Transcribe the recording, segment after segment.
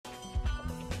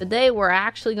Today we're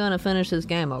actually gonna finish this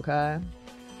game, okay?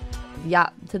 Yeah,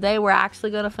 today we're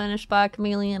actually gonna finish by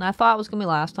Chameleon. I thought it was gonna be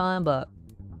last time, but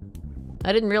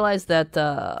I didn't realize that,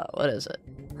 what is it?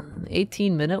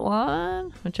 18-minute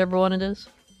one? Whichever one it is.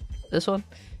 This one?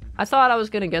 I thought I was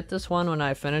gonna get this one when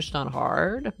I finished on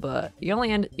hard, but you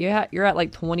only you're at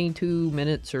like 22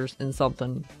 minutes or in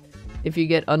something if you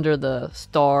get under the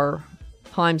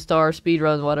time star,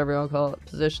 speedrun, whatever you want to call it,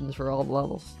 positions for all the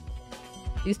levels.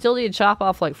 You still need to chop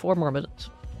off like 4 more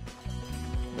minutes.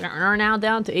 We're now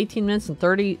down to 18 minutes and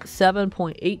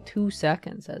 37.82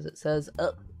 seconds, as it says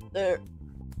up there.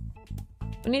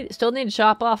 We still need to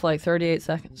chop off like 38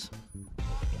 seconds.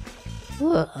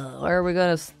 Where are we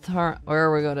gonna start? Where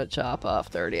are we gonna chop off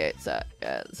 38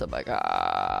 seconds? Oh my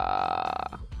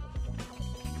god.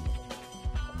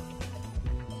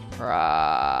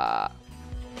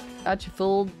 Got you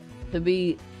fooled to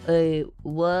be a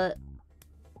what?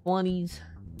 20s.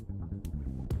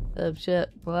 Shit.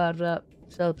 Well,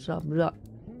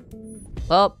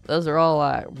 those are all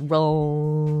like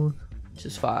wrong. Which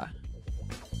is fine.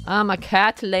 I'm a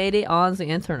cat lady on the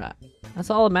internet. That's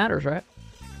all that matters, right?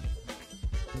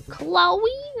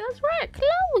 Chloe? That's right,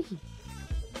 Chloe.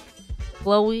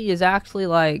 Chloe is actually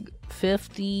like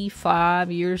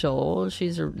 55 years old.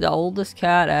 She's the oldest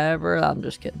cat ever. I'm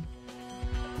just kidding.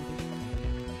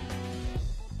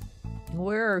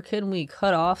 Where can we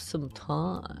cut off some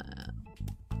time?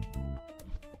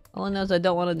 All I know is I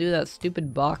don't want to do that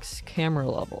stupid box camera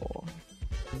level.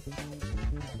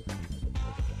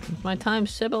 Is my time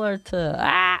similar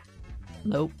to...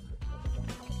 Nope.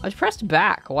 I just pressed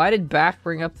back. Why did back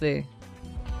bring up the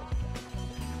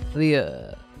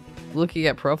looking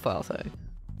at profile thing?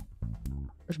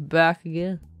 There's back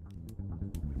again.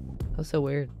 That's so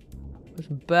weird. There's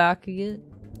back again.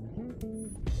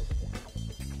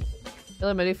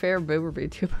 Really, my new favorite boomer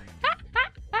VTuber.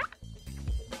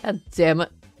 God damn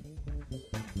it.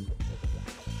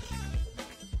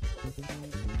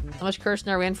 How much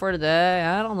cursing are we in for today?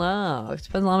 I don't know. It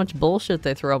depends on how much bullshit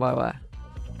they throw my way.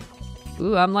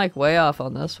 Ooh, I'm like way off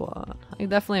on this one. I can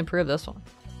definitely improve this one.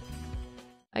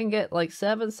 I can get like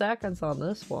 7 seconds on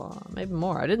this one. Maybe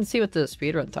more. I didn't see what the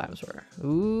speedrun times were.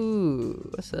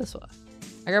 Ooh, what's this one?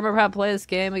 I gotta remember how to play this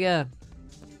game again.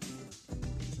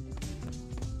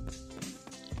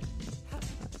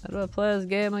 How do I play this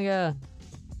game again?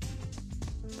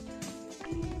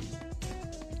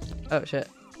 Oh shit.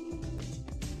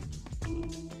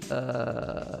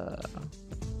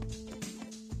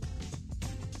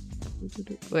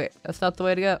 Wait, that's not the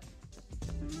way to go.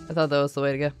 I thought that was the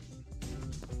way to go.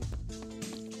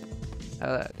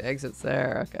 Oh, that exit's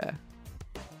there, okay.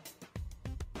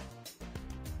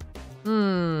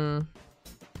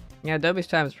 Yeah, Adobe's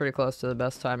time is pretty close to the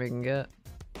best time you can get.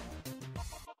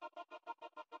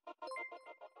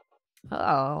 Oh,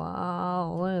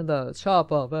 I'll land the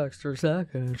chop off extra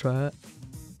seconds, right?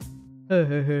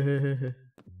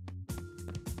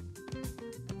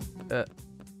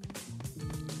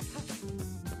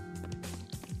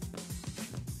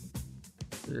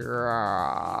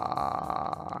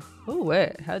 Oh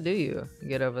wait, how do you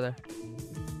get over there?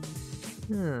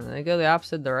 They go the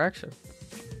opposite direction.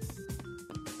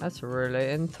 That's really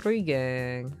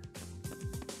intriguing.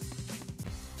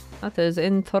 That is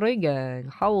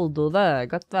intriguing. How do they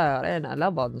get there in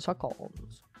 11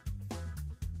 seconds?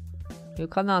 You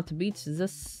cannot beat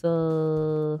this,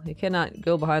 you cannot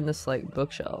go behind this, like,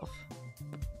 bookshelf.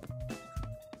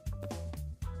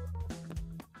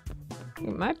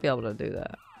 You might be able to do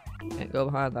that. Can't go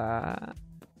behind that.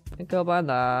 Can't go behind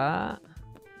that.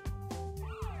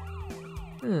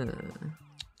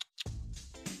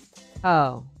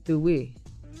 How do we?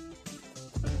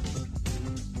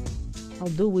 How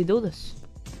do we do this?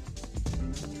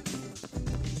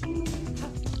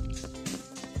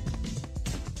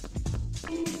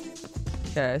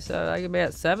 Okay, so I can be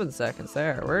at 7 seconds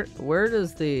there. Where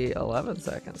does the 11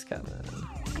 seconds come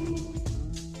in?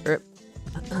 Rip.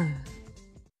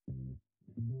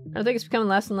 I think it's becoming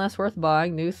less and less worth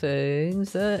buying new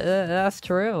things. That's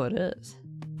true, it is.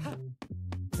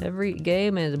 Every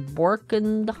game is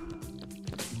broken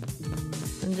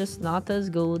and just not as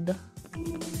good.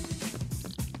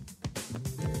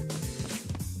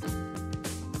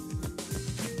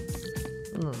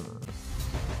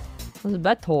 It's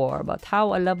better, but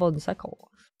how 11 seconds?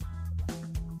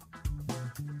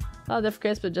 Not different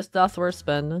case, but just not worth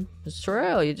spending. It's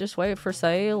true, you just wait for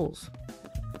sales.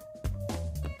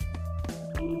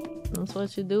 That's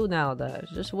what you do nowadays.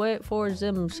 Just wait for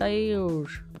them sales.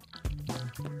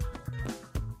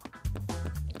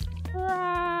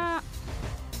 Ah,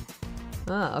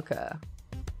 okay.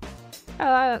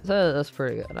 Yeah, that's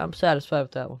pretty good. I'm satisfied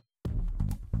with that one.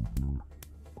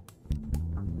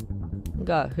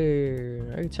 Got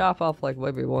here. I can chop off like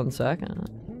maybe 1 second.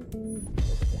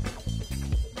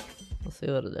 Let's see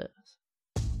what it is.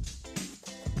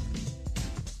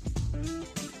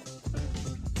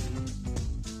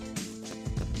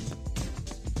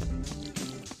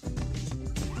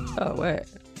 Oh wait,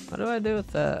 what do I do with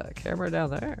the camera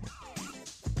down there?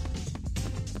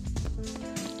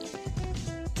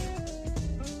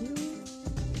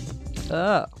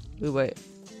 Oh, wait.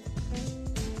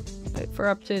 Wait for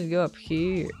opportunity to go up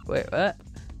here. Wait, what?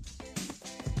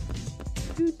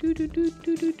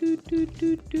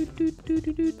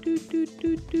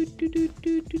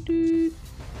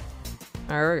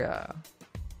 There we go.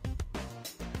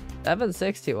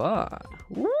 761.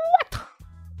 What?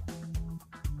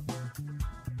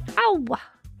 Ow!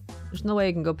 There's no way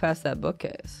you can go past that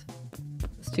bookcase.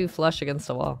 It's too flush against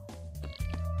the wall.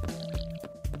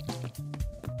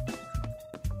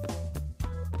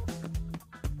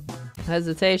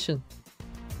 Hesitation.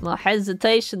 No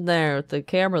hesitation there with the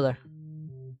camera there.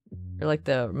 You're like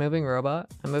the moving robot.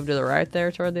 I moved to the right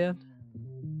there toward the end.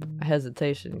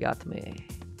 Hesitation got to me.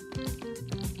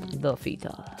 The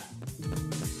feta.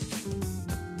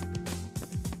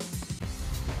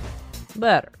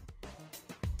 Better.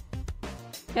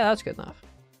 Yeah, that's good enough.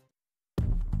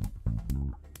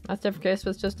 That's different case, but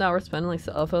it's just not worth spending like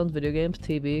cell phones, video games,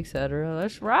 TV, etc.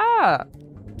 That's right.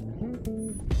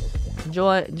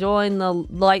 Join the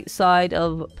light side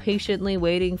of patiently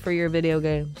waiting for your video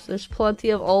games. There's plenty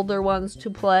of older ones to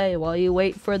play while you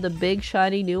wait for the big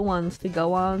shiny new ones to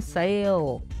go on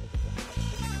sale.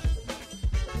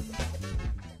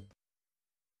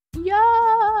 Yes!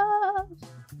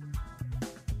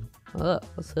 Oh,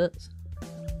 what's this?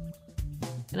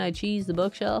 Can I cheese the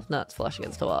bookshelf? No, it's flush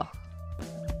against the wall.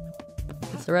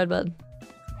 It's the red button.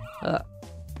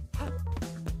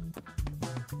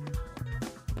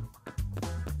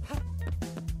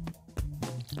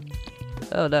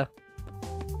 Oh no.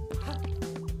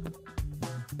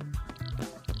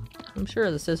 I'm sure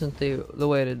this isn't the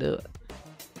way to do it.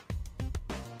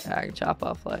 I can chop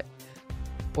off like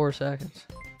 4 seconds.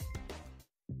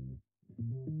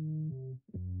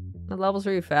 The levels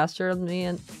are you faster than me,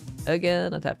 and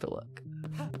again, I'd have to look.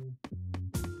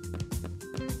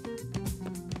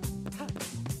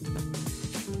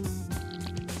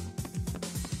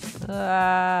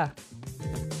 What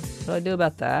do I do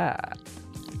about that?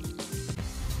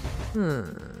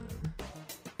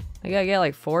 I gotta get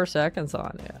like 4 seconds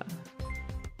on you.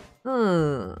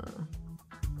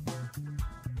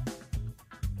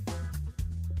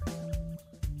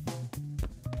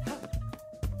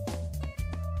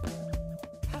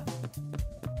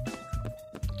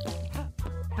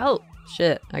 Oh,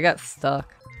 shit. I got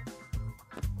stuck.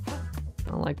 I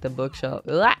don't like the bookshelf.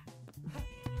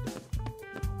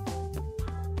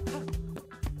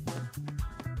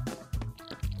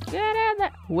 Get in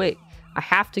there. Wait, I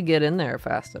have to get in there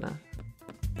fast enough.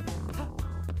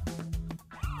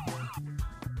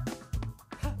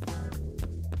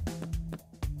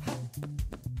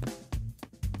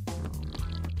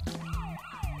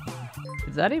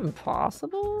 Is that even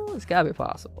possible? It's gotta be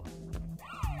possible.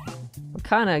 I'm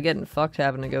kinda getting fucked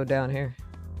having to go down here.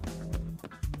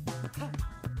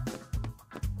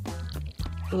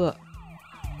 Ugh.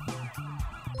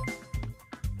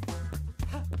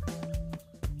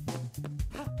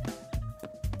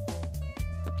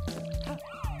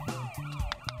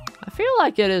 I feel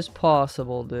like it is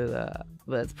possible to do that,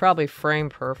 but it's probably frame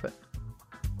perfect.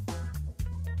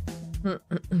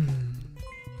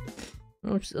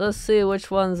 Let's see which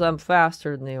ones I'm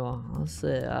faster than you on. Let's see.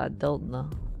 I don't know.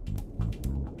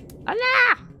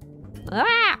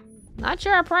 Not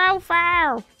your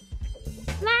profile.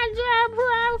 Not your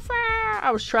profile.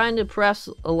 I was trying to press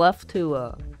left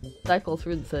to cycle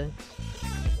through the thing.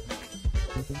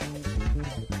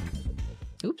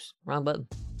 Oops, wrong button.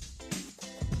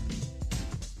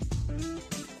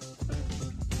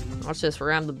 Watch this.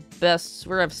 We're the best.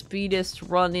 We're the speediest,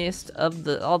 runniest of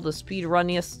all the speed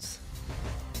runniest.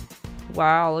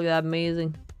 Wow, look at that,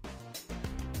 amazing.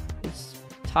 It's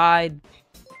tied.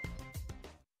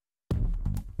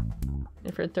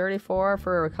 And for 34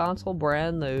 for a console,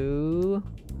 brand new.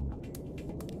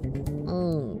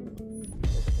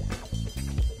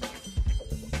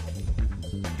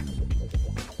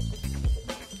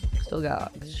 Still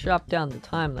got chop down the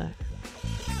time there.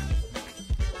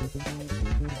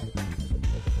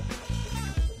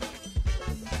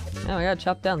 Oh, I gotta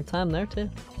chop down the time there too.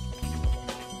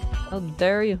 How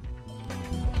dare you?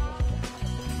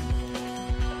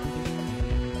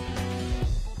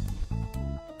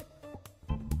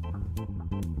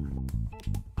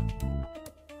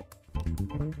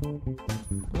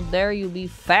 How dare you be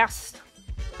fast?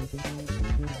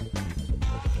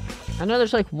 I know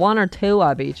there's like 1 or 2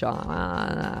 I beat you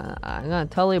on. I'm gonna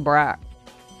totally brag.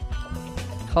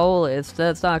 Totally,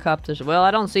 that's not a competition. Well, I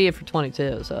don't see it for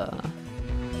 22, so.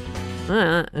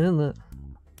 Dang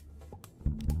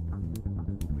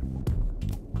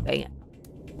it.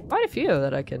 Quite a few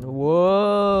that I can.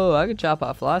 Whoa, I can chop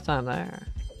off lifetime there.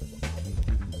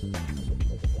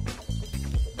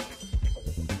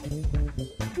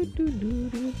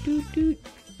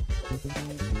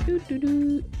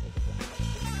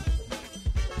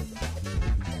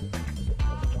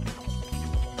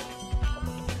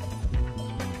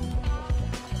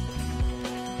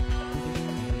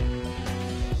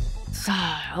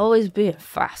 Always being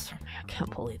fast for me. I can't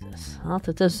believe this. Not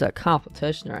that this is a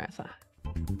competition or anything.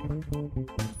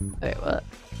 Wait, what?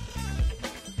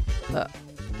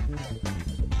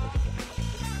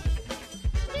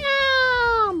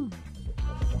 Yum!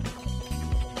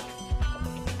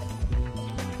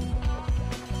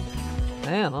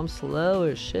 Damn, I'm slow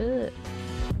as shit.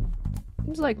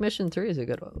 Seems like mission 3 is a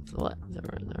good one. What?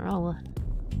 They're all okay.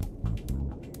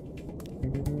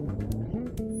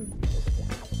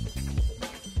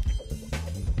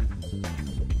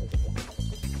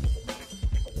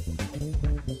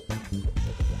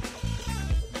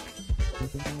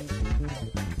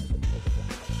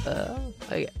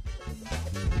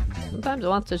 Sometimes it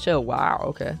wants to show wow,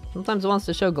 okay. Sometimes it wants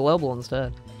to show global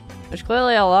instead. There's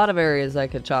clearly a lot of areas I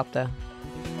could chop down.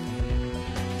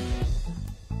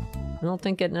 I don't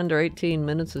think getting under 18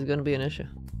 minutes is gonna be an issue.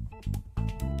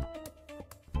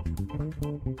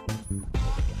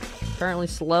 Apparently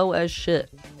slow as shit.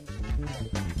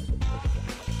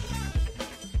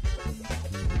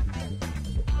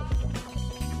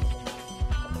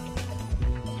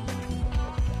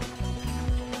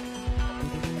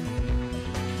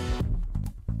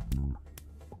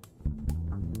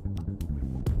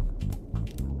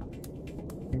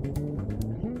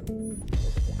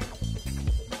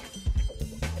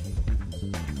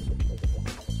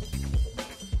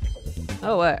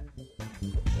 Oh wait.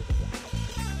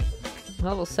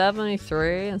 Level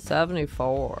 73 and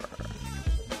 74.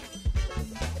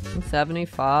 And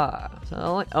 75.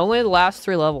 So only the last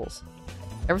 3 levels.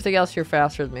 Everything else you're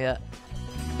faster than me at.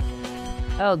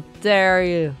 How dare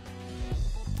you.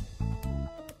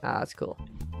 Ah, that's cool.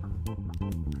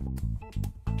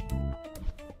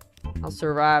 I'll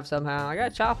survive somehow. I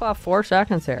gotta chop off 4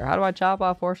 seconds here. How do I chop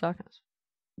off 4 seconds?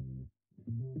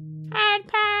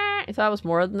 I thought it was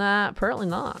more than that. Apparently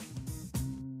not.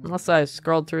 Unless I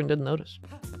scrolled through and didn't notice.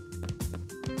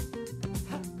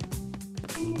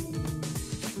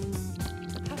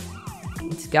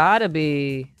 It's gotta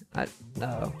be...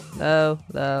 No.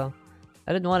 I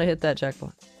didn't want to hit that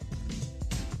checkpoint.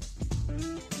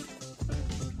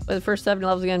 But the first 7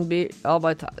 levels again beat all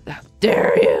by time. How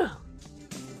dare you!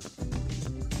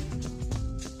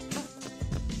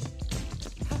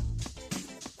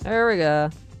 There we go.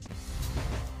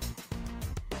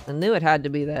 I knew it had to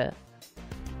be that.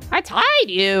 I tied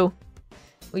you!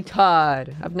 We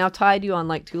tied. I've now tied you on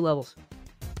like 2 levels.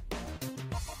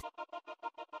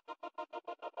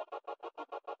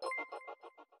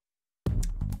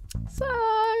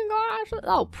 Sunglasses.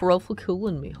 Oh, profile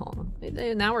cooling me, huh?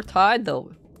 Now we're tied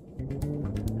though.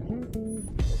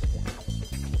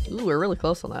 Ooh, we're really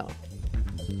close on that one.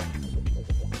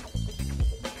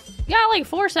 You got like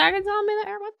 4 seconds on me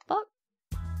there? What the fuck?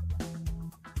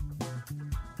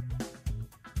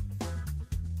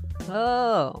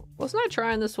 Oh, wasn't I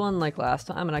trying this one like last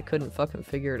time and I couldn't fucking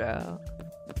figure it out?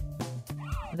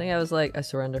 I think I was like, I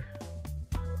surrender.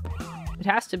 It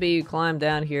has to be you climb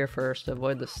down here first to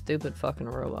avoid the stupid fucking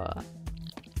robot.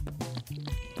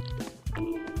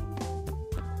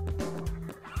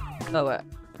 Oh wait.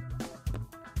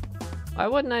 Why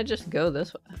wouldn't I just go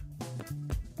this way?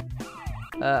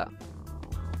 Oh.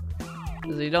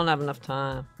 Because you don't have enough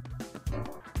time.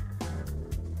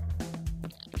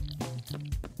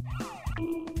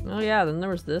 Oh yeah, then there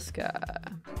was this guy.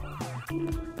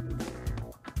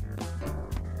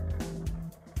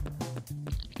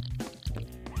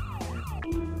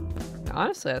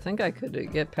 Honestly, I think I could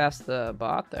get past the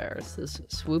bot there. It's this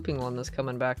swooping one that's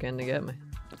coming back in to get me.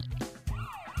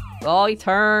 Oh, he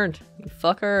turned! You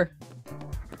fucker!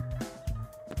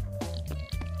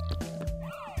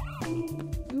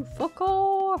 You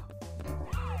fucker!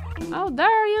 How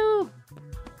dare you!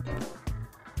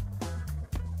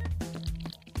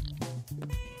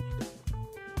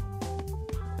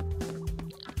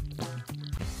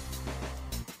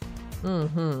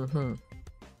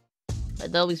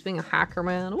 Adobe's being a hacker,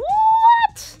 man.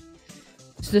 What?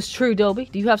 Is this true, Adobe?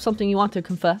 Do you have something you want to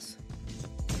confess?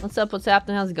 What's up? What's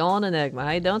happening? How's it going, Enigma?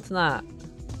 How you doing tonight?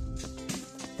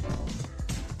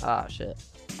 Ah, shit.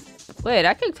 Wait,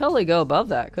 I could totally go above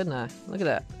that, couldn't I? Look at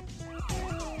that.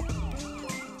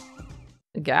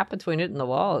 The gap between it and the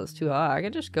wall is too high. I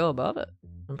could just go above it.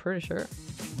 I'm pretty sure.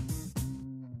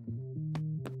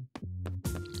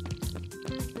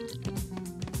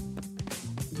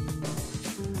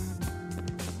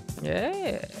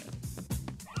 Yeah.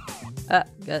 Ah,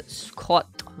 got caught.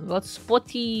 Got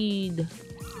spotted.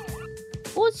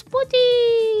 Got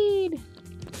spotted.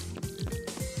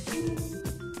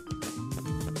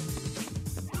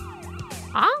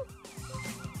 Huh?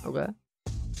 Okay.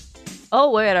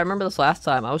 Oh wait, I remember this last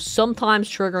time. I was sometimes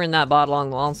triggering that bot along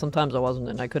the wall and sometimes I wasn't,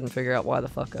 and I couldn't figure out why the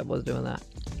fuck I was doing that.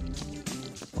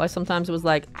 Why sometimes it was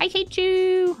like, I hate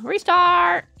you!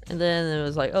 Restart! And then it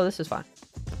was like, oh, this is fine.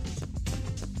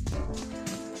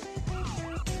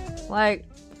 Like,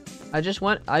 I just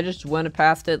went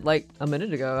past it like a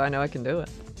minute ago. I know I can do it.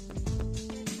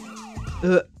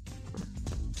 Ugh.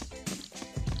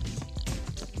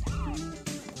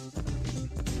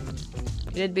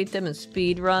 You did beat them in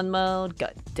speedrun mode?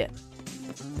 God damn.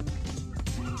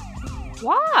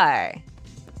 Why?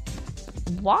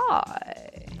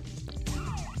 Why?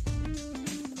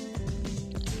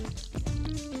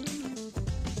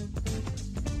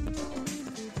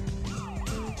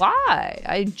 Why?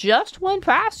 I just went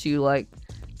past you like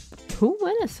 2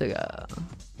 minutes ago.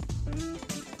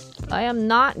 I am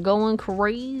not going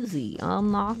crazy.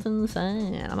 I'm not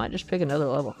insane. I might just pick another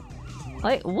level.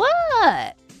 Like,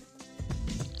 what?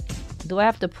 Do I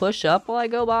have to push up while I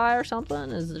go by or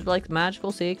something? Is it like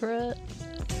magical secret?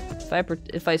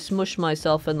 If I smush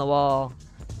myself in the wall.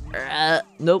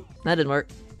 Nope, that didn't work.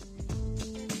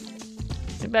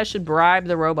 Maybe I should bribe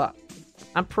the robot.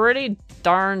 I'm pretty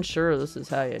darn sure this is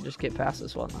how you just get past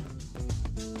this one.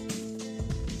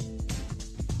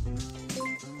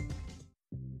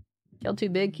 Kill too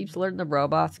big keeps alerting the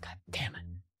robots. God damn it.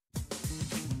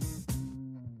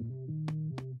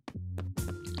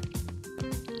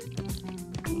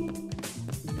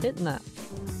 Hitting that.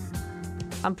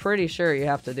 I'm pretty sure you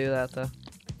have to do that though.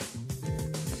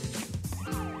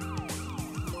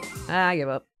 I give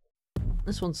up.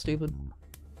 This one's stupid.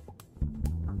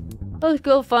 Let's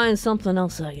go find something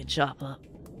else I can chop up.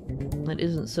 That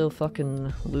isn't so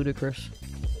fucking ludicrous.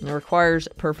 And it requires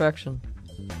perfection.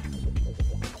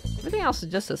 Everything else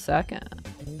is just a second.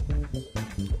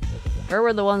 Where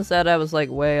were the ones that I was like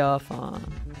way off on?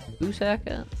 2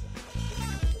 seconds?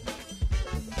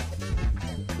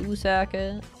 2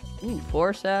 seconds? Ooh,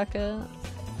 4 seconds?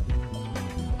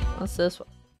 What's this one?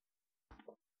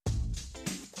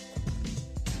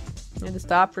 You had to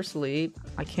stop for sleep.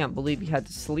 I can't believe you had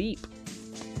to sleep.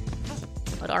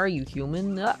 What are you,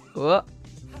 human? What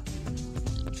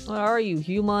are you,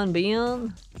 human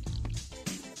being?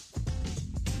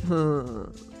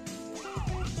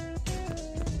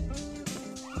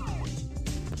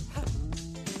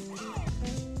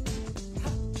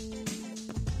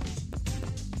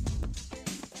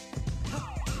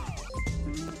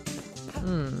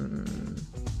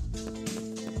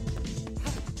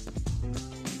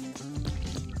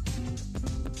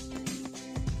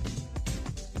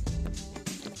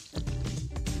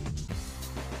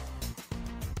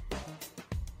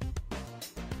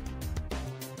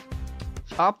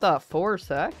 Chop that 4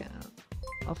 seconds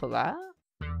off of that?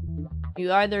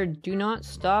 You either do not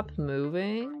stop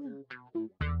moving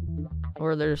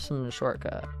or there's some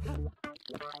shortcut.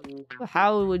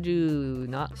 How would you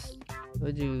not?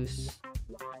 Would you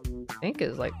think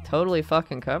is like totally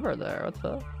fucking covered there? What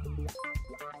the?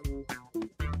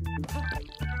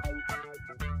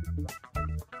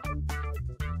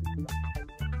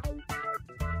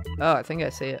 Oh, I think I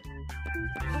see it.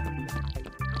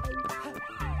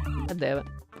 God damn it.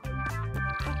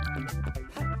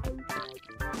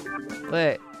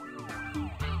 Wait.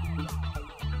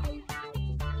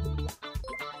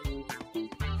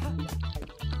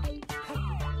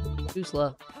 Too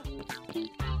slow.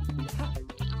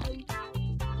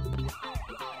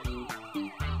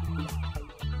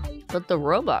 But the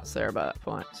robot's there by that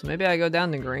point, so maybe I go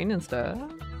down to green instead.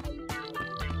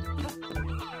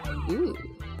 Ooh.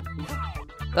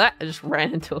 Ah, I just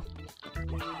ran into him.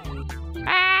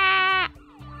 Ah!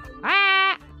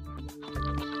 Ah!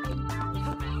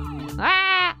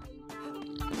 Ah!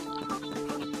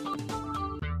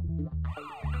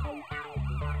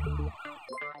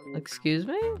 Excuse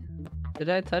me? Did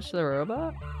I touch the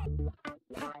robot?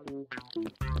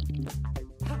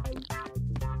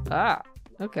 Ah,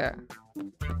 okay.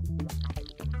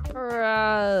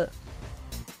 Alright.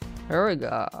 Here we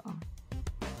go.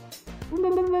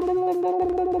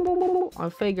 I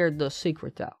figured the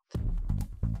secret out.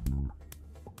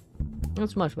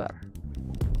 That's much better.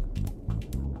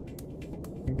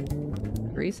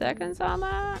 3 seconds on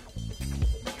that?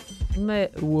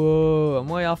 Whoa, I'm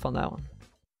way off on that one.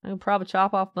 I can probably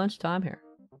chop off a bunch of time here.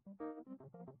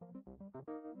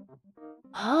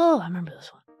 Oh, I remember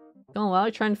this one. Going well,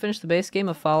 you're trying to finish the base game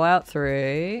of Fallout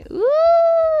 3. Ooh!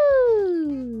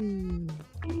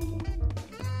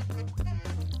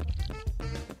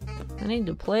 I need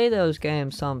to play those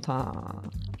games sometime.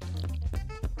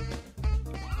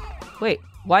 Wait,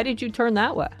 why did you turn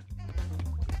that way?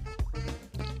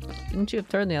 Didn't you have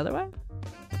turned the other way?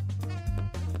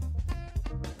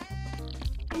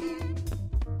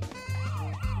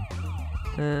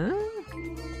 Huh?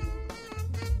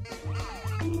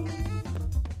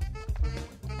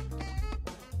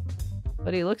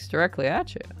 But he looks directly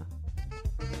at you.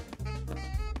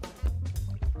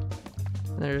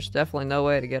 There's definitely no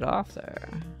way to get off there.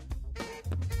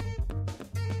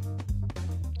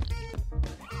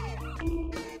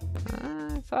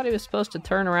 I thought he was supposed to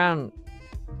turn around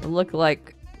and look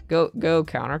like go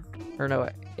counter, or no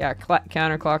way, yeah,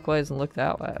 counterclockwise and look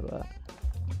that way, but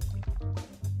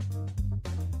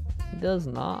he does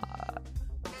not.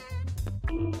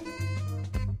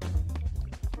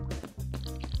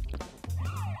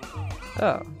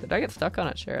 Oh, did I get stuck on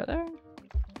a chair there?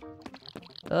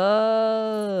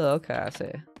 Oh, okay, I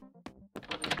see.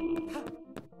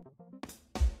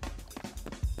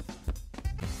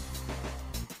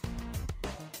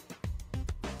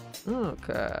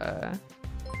 Okay.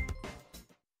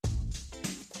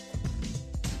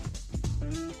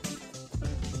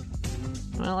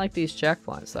 I don't like these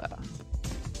checkpoints though.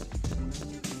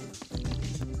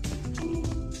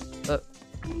 Oh.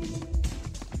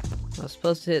 I was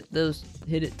supposed to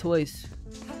hit it twice.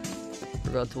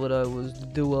 Forgot what I was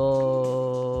doing.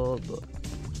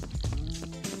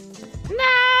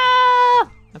 No!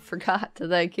 I forgot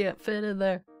that I can't fit in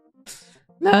there.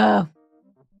 No!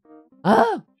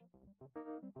 Oh!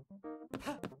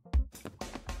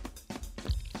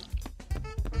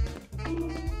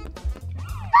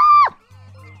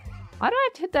 Why do I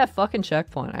have to hit that fucking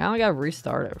checkpoint? I only gotta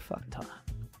restart every fucking time.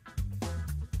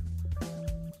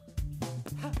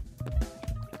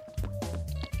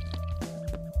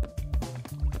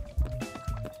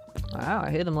 Wow,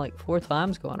 I hit him like 4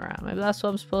 times going around. Maybe that's what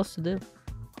I'm supposed to do.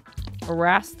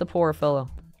 Harass the poor fellow.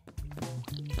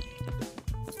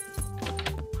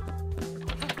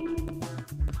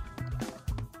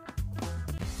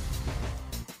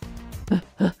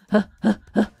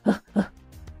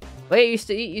 Wait,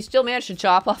 you still managed to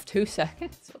chop off 2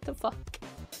 seconds? What the fuck?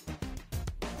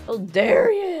 How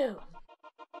dare you?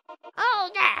 How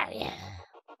dare you?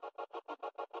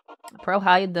 Pro,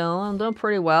 how you doing? I'm doing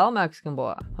pretty well, Mexican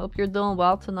boy. Hope you're doing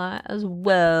well tonight as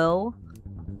well.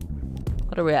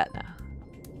 What are we at now?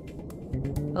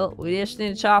 Oh, we just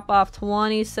need to chop off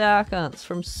 20 seconds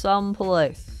from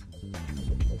someplace.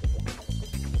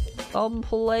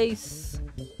 Someplace.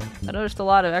 I noticed a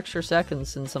lot of extra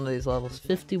seconds in some of these levels.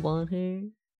 51 here.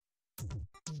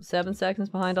 7 seconds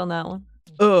behind on that one.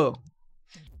 Oh.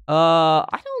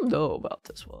 I don't know about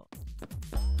this one.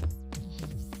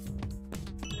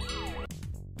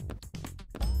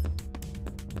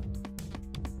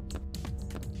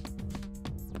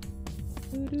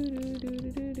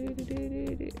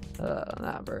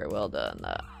 Not very well done.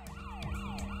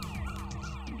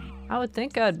 I would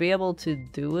think I'd be able to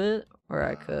do it, or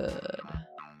I could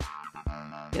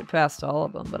get past all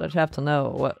of them, but I'd have to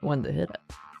know when to hit it.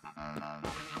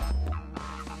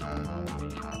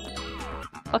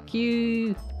 Fuck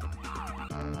you!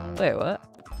 Wait, what?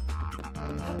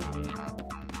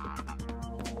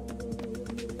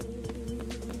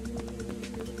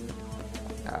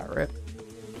 Ah, rip.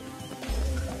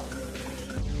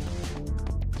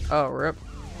 Oh, rip.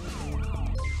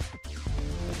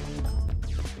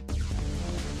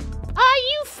 Ah,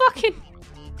 you fucking...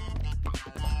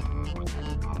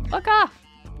 Fuck off!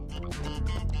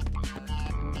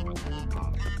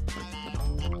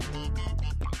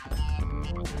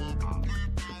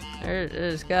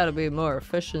 There's gotta be more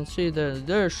efficiency than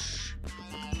this.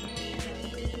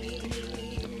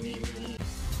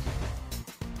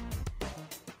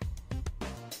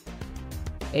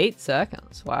 Eight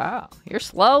seconds. Wow, you're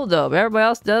slow though. Everybody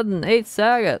else does in 8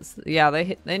 seconds. Yeah,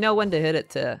 they know when to hit it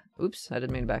to. Oops, I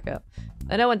didn't mean to back up.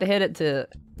 They know when to hit it to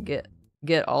get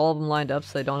all of them lined up,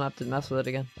 so they don't have to mess with it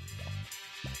again.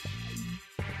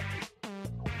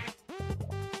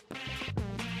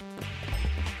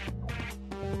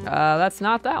 That's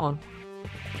not that one.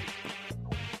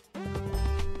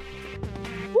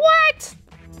 What?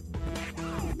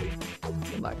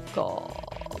 Oh my god.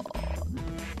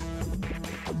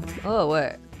 Oh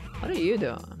wait, what are you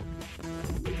doing?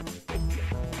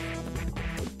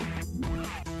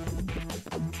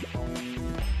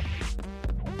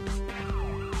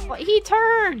 What? He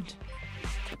turned!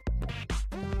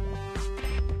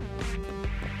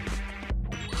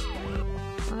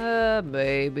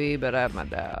 Maybe, but I have my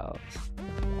doubts.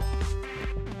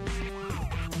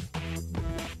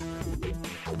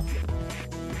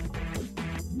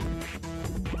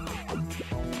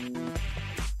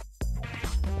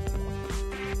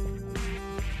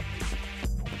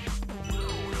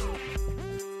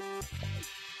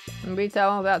 Be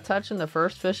telling about touching the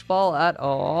first fishbowl at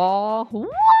all. What?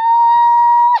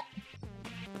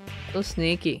 So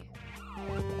sneaky.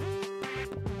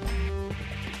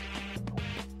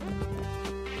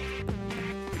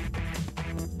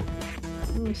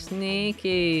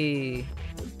 Sneaky.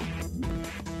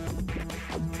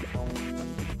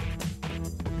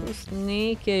 So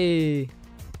sneaky.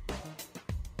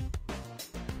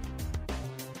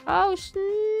 Oh, sneaky.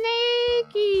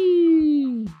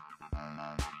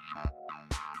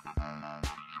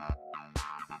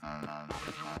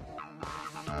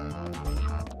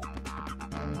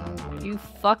 You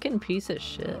fucking piece of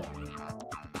shit.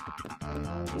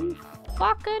 You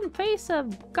fucking piece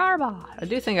of garbage. I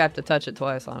do think I have to touch it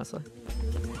twice, honestly.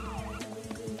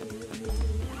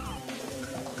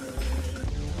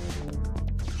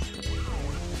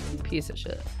 You piece of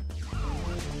shit.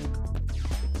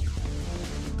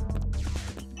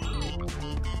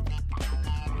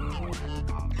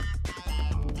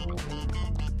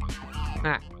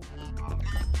 Ah.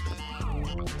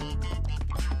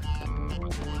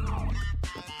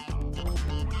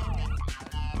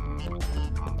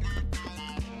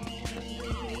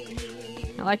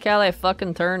 I like how they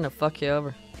fucking turn to fuck you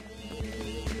over.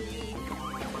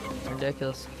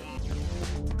 Ridiculous.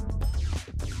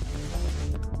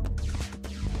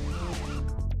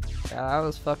 Yeah, I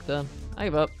was fucked up. I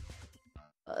give up.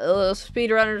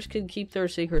 Speedrunners can keep their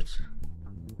secrets.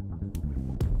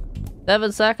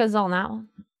 7 seconds on that one.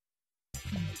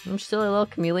 I'm still a little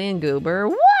chameleon goober.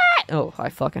 What? Oh, I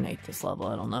fucking hate this level.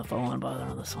 I don't know if I want to bother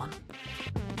with this one.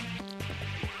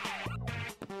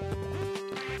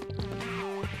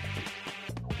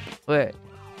 Wait.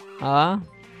 Huh?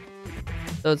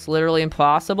 So it's literally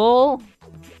impossible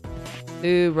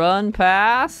to run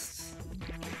past?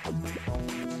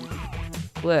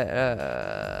 Wait,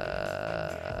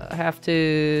 I have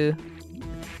to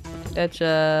catch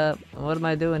up. What am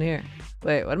I doing here?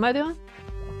 Wait, what am I doing?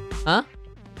 Huh?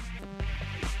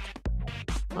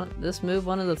 What, this move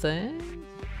one of the things?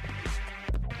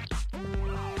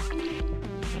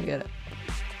 I get it.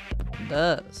 It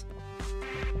does.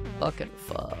 Fucking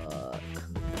fuck.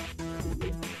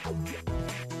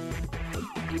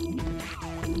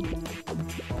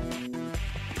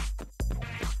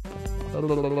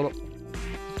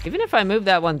 Even if I move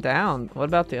that one down, what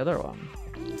about the other one?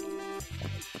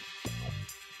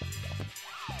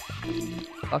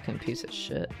 Fucking piece of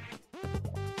shit.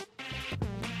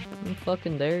 How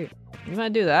fucking dare you? You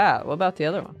might do that. What about the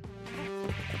other one?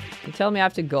 You tell me I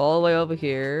have to go all the way over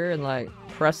here and like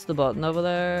press the button over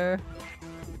there?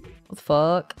 What the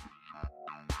fuck?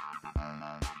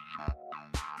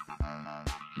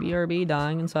 BRB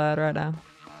dying inside right now.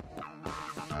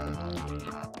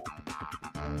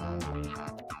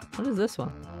 What is this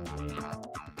one?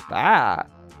 Ah!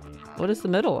 What is the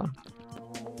middle one?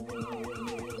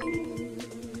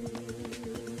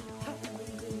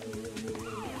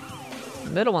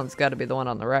 The middle one's got to be the one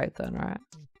on the right then, right?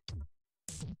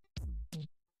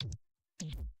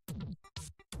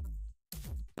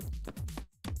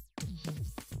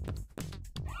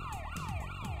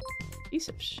 Piece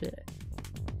of shit.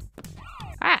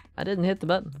 Ah! I didn't hit the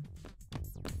button.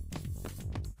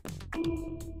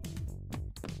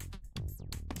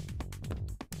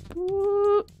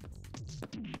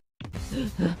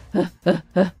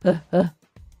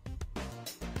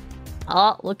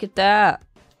 Oh, look at that.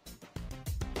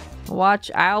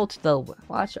 Watch out, though.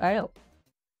 Watch out.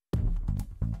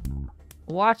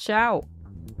 Watch out.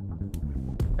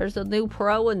 There's a new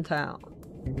pro in town.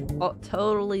 Oh,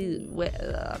 totally.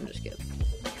 I'm just kidding.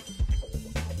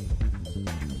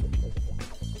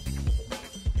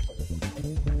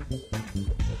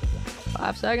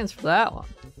 Five seconds for that one.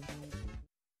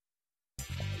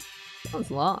 That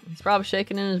one's long. He's probably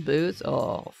shaking in his boots.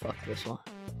 Oh, fuck this one.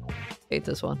 Hate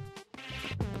this one.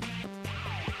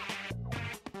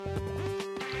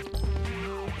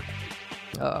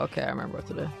 Oh, okay, I remember what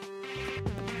to do.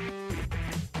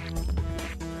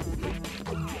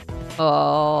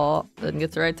 Oh, didn't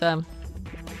get the right time.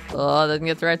 Oh, didn't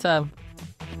get the right time.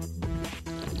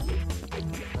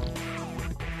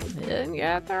 Didn't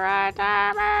get the right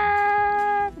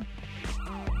time.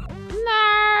 No.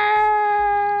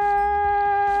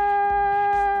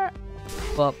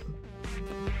 Well,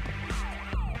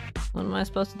 What am I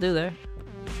supposed to do there?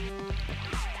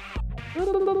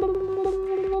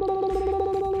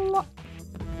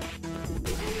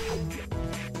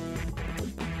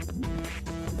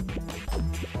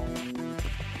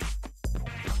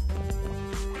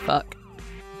 Fuck.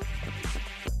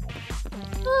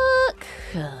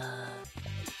 Fuck.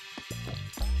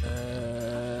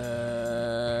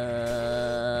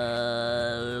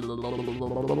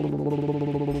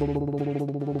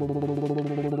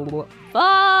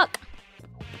 Fuck!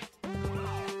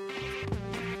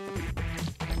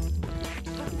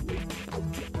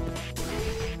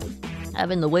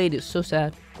 Having the wait is so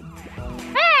sad.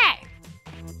 Hey!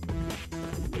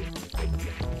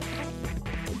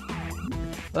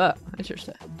 Oh,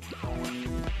 interesting.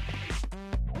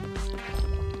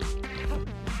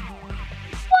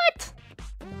 What?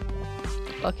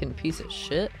 Fucking piece of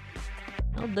shit.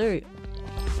 How dare you?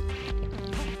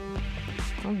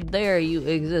 How dare you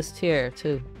exist here,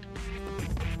 too?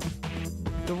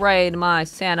 To raid my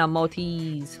Santa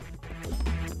Motis.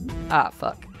 Ah,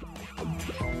 fuck.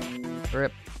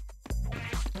 Rip.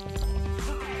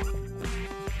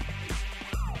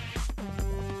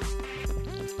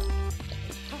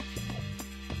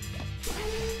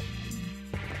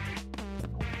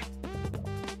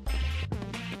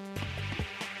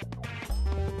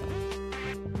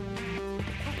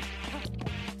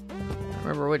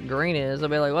 Remember what green is. I'll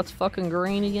be like, what's fucking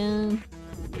green again?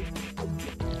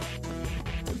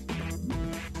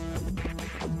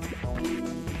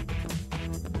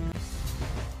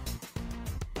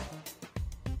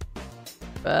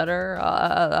 Better.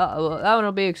 That one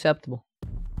will be acceptable.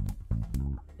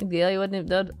 Yeah, you wouldn't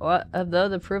have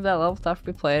done to prove that level stuff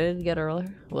we played to get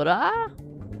earlier. Would I?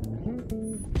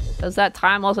 Because that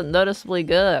time wasn't noticeably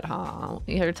good, huh?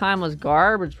 Your time was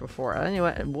garbage before.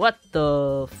 Anyway, what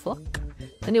the fuck?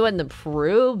 Then you wouldn't have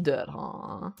proved it,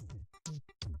 huh?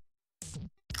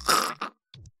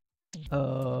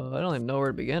 I don't even know where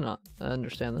to begin on. I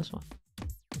understand this one.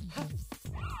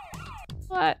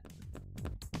 What?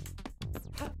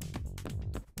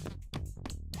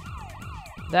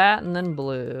 That and then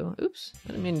blue. Oops, I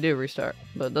didn't mean to do restart,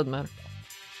 but it doesn't matter.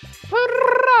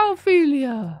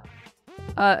 Paraphilia.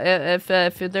 If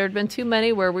there had been too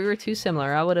many where we were too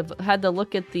similar, I would have had to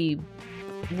look at the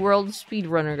world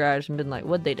speedrunner guys and been like,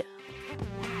 what'd they do?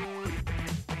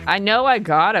 I know I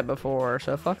got it before,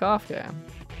 so fuck off, game.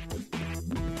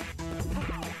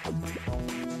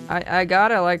 I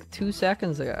got it like 2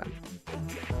 seconds ago.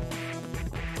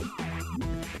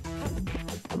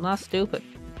 I'm not stupid.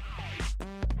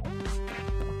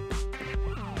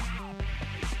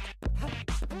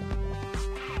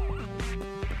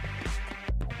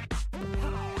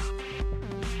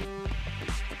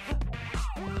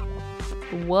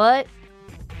 What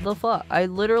the fuck? I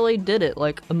literally did it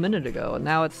like a minute ago and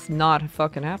now it's not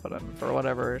fucking happening for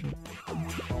whatever reason.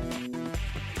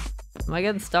 Am I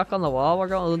getting stuck on the wall? We're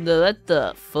going, what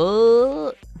the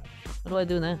fuck? What do I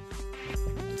do now?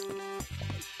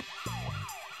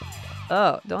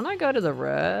 Oh, don't I go to the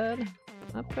red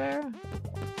up there?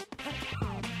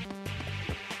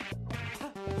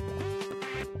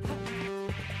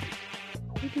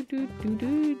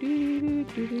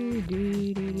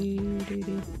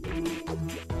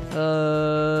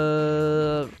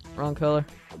 Wrong color.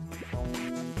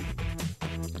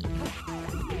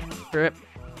 Rip.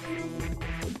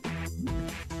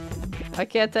 Why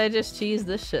can't I just cheese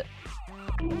this shit?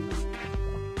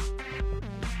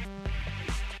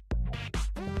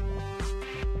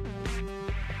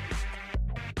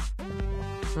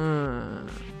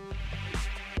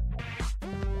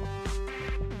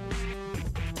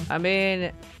 I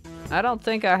mean, I don't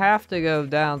think I have to go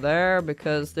down there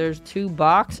because there's 2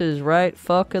 boxes right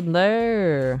fucking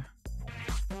there.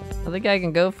 I think I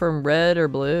can go from red or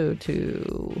blue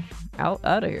to out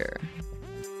of here.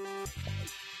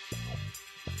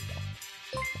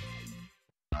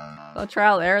 I'll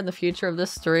trial error in the future of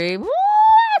this stream.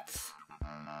 What?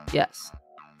 Yes.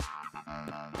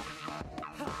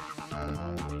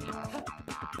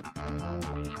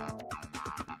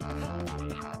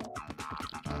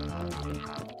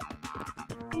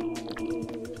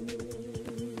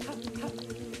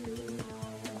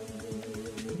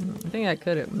 I think I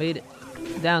could have made it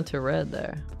down to red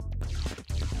there.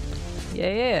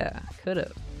 Yeah, could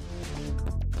have.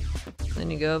 Then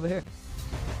you go over here.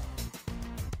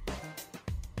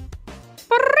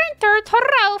 Sprinter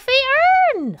trophy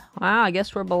earned! Wow, I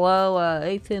guess we're below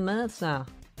 18 minutes now.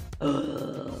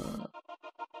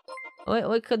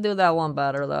 We could do that one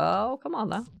better though. Come on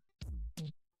now.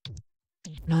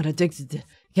 Not addicted to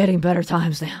getting better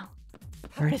times now.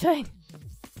 Or anything.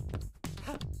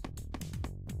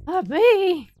 Not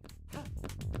me.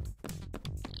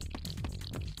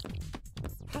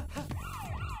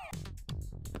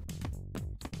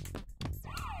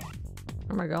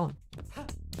 Where am I going?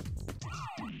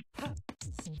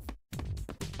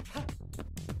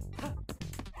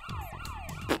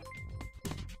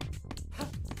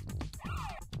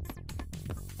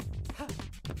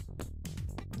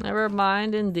 Never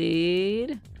mind,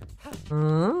 indeed.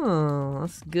 Oh,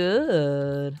 that's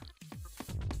good.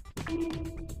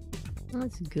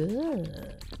 That's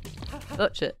good. Oh,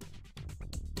 shit.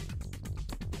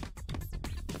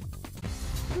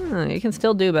 You can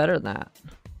still do better than that.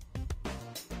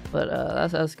 But,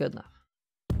 that's good enough.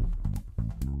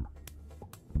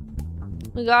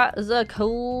 We got the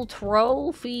cool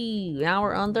trophy. Now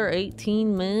we're under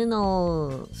 18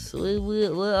 minutes. We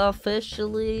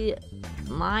officially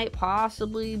might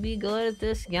possibly be good at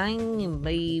this game,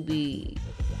 maybe.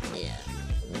 Yeah,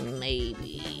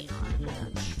 maybe.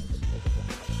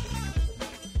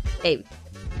 Hey.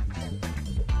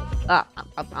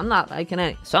 I'm not making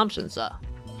any assumptions, though.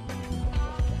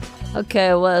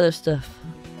 Okay, what other stuff?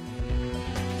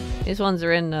 These ones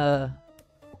are in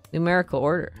numerical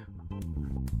order.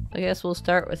 I guess we'll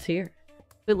start with here.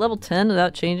 We're level 10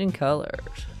 without changing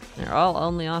colors. They're all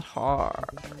only on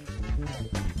hard.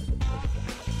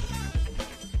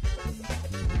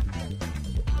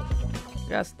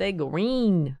 Gotta stay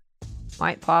green.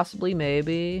 Might possibly,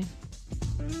 maybe.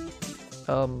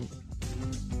 Well,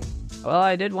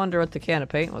 I did wonder what the can of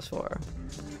paint was for.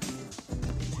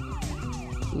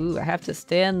 Ooh, I have to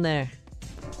stand there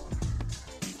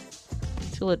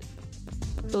until it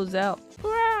goes out.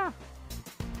 Ah!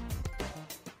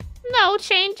 No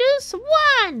changes.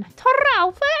 1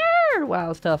 trophy.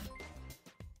 Wow, it's tough.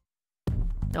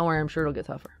 Don't worry, I'm sure it'll get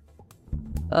tougher.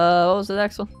 What was the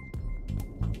next one?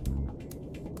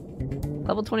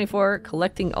 Level 24,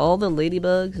 collecting all the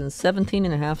ladybugs in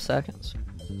 17.5 seconds.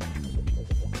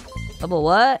 Level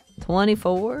what?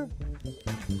 24?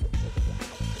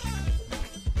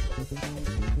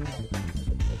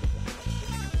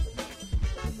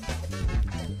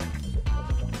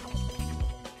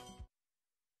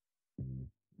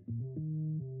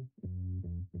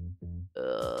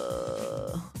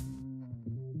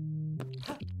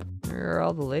 Where are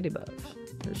all the ladybugs?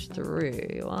 There's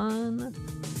 3. 1,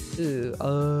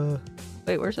 2.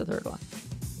 Wait, where's the third one?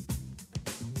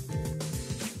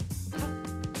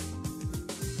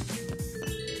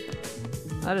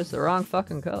 That is the wrong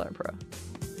fucking color, bro.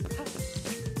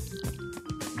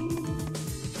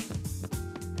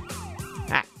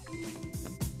 Ah.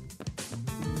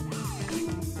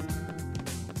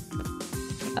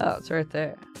 Oh, it's right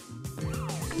there.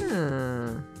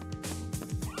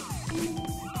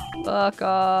 Fuck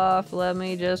off. Let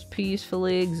me just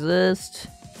peacefully exist.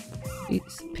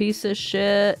 Piece of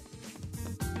shit.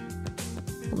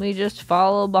 Let me just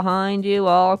follow behind you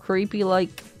all creepy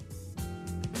like.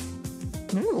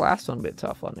 Maybe the last one would be a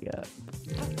tough one to get.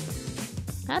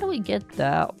 How do we get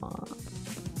that one?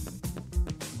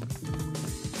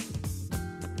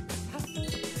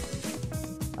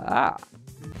 Ah.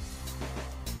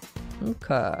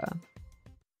 Okay.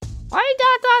 Why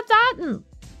dot?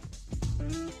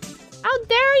 How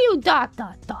dare you dot.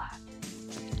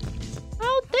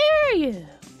 How dare you?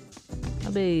 I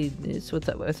mean, it's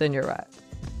within your right.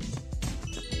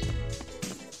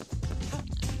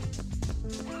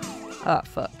 Ah,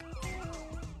 fuck.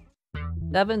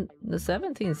 The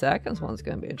 17 seconds one's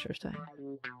gonna be interesting.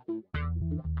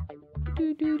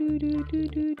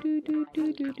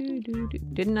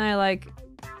 Didn't I, like,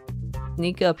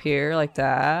 sneak up here like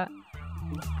that?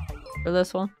 For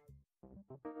this one?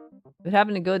 But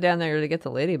having to go down there to get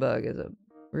the ladybug is a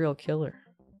real killer.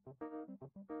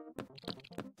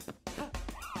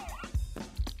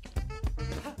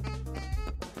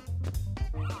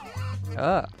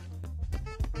 Ah.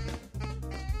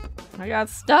 I got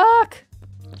stuck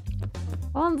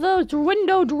on those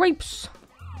window drapes.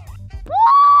 What?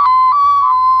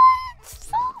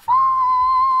 So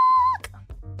fuck!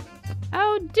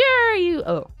 How dare you?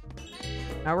 Oh,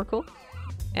 now we're cool?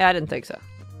 Yeah, I didn't think so.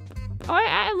 Oh,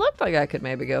 I looked like I could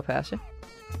maybe go past you.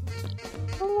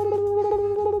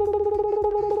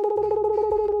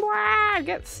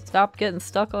 Stop getting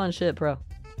stuck on shit, bro.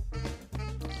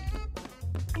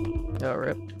 Oh,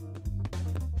 ripped.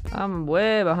 I'm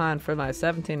way behind for my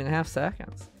 17.5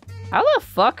 seconds. How the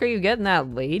fuck are you getting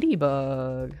that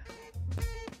ladybug?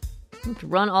 You have to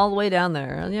run all the way down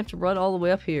there, and you have to run all the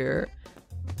way up here.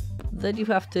 Then you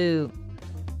have to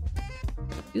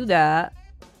do that.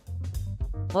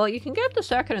 Well, you can get the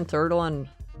second and third one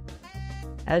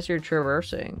as you're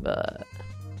traversing, but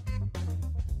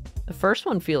the first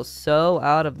one feels so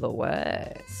out of the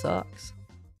way. It sucks.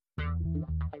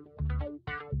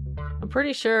 I'm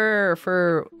pretty sure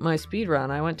for my speed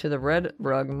run, I went to the red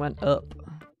rug and went up,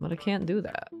 but I can't do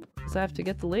that. because I have to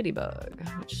get the ladybug,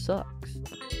 which sucks.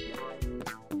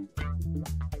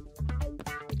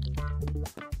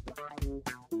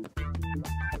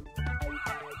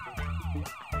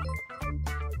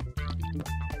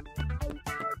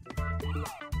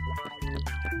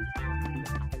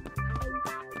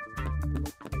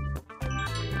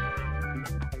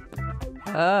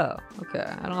 Oh,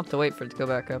 okay. I don't have to wait for it to go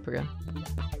back up again.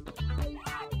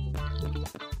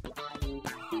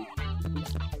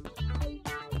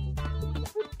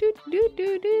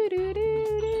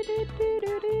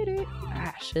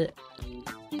 Ah, shit.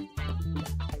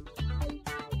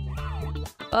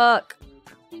 Fuck.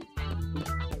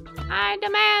 I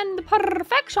demand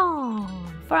perfection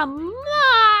from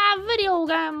my video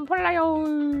game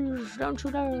players, don't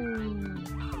you know?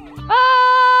 Fuck!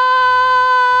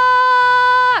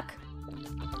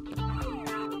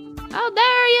 How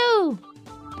dare you!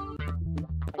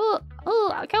 Oh,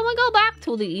 can we go back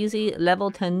to the easy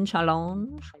level 10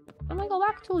 challenge? Can we go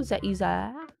back to the easy?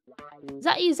 Is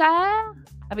that easy?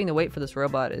 Having to wait for this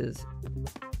robot is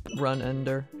run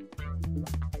ender.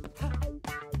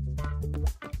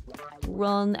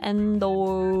 Run ender.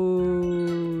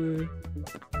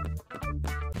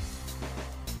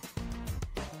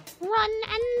 Run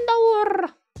ender.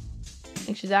 I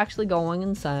think she's actually going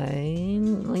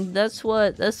insane. Like that's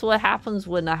what happens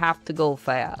when I have to go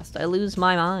fast. I lose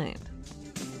my mind.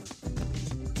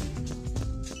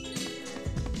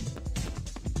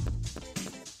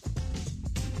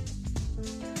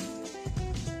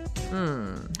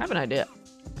 I have an idea.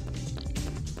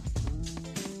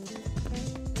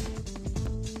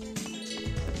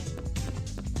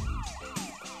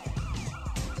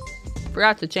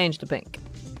 Forgot to change to pink.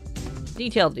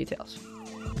 Detailed details.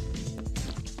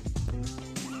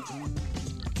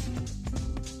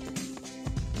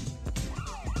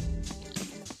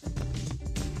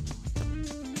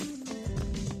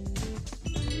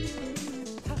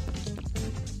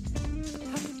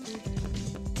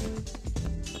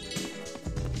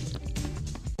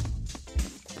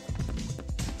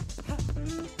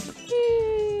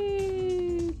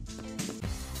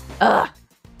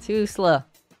 Too slow.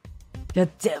 God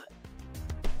damn it.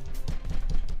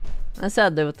 That's how I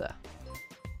do it though.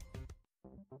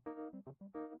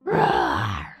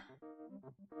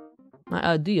 My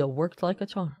idea worked like a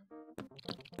charm.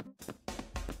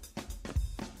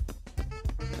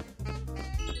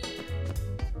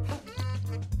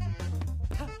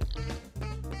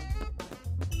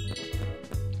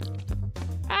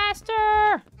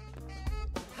 Faster!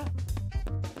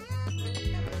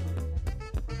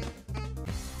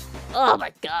 Oh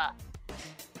my god.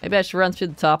 Maybe I should run through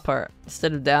the top part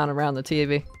instead of down around the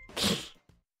TV.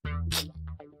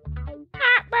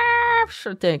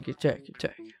 Sure, thank you.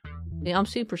 Yeah, I'm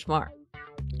super smart.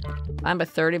 I'm by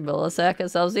 30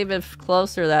 milliseconds. I was even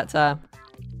closer that time.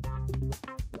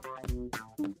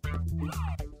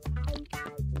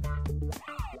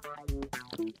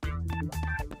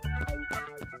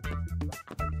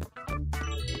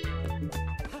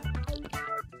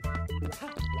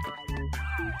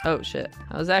 Oh shit,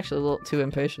 I was actually a little too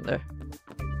impatient there.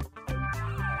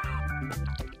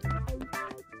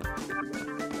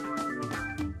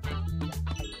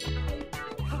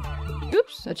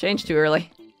 Oops, I changed too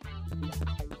early.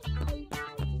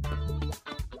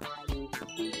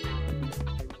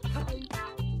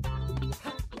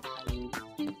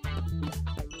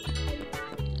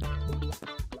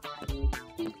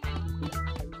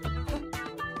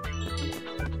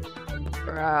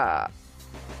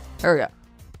 There we go.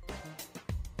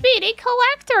 Speedy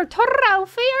collector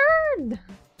trophy earned!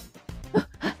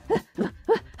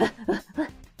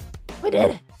 We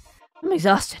did it! I'm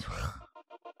exhausted.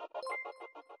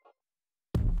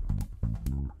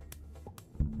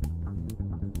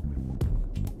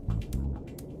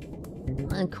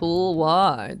 And cool,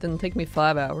 why? It didn't take me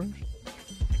 5 hours.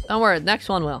 Don't worry, next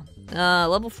one will.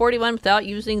 Level 41 without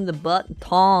using the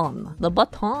baton. The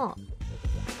baton.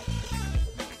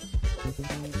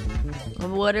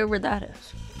 Whatever that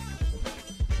is.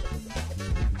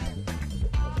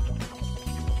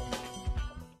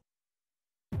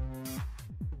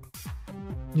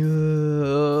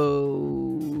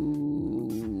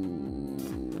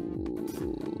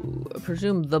 I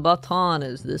presume the baton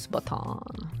is this baton.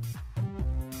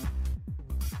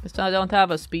 This time I don't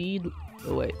have a speed.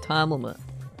 Oh wait, time limit.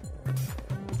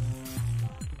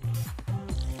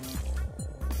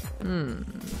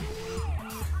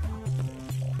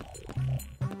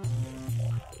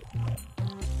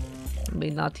 May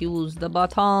not use the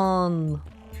baton.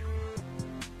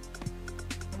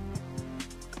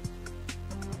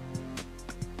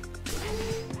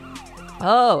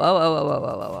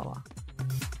 Oh.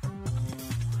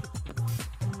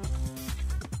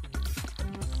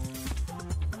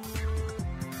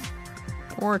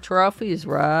 More trophies,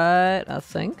 right? I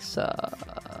think so.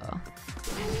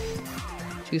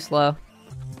 Too slow.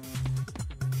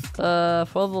 For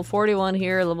level 41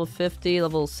 here, level 50,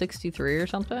 level 63 or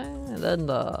something. And then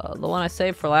the one I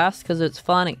saved for last because it's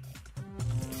funny.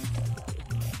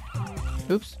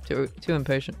 Oops, too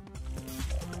impatient.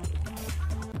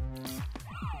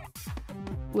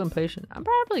 Too impatient. I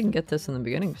probably can get this in the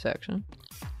beginning section.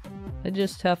 I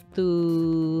just have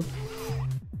to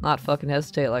not fucking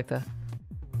hesitate like that.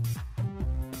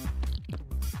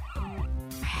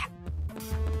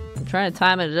 I'm trying to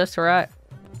time it just right.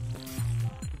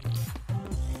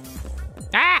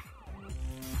 Ah!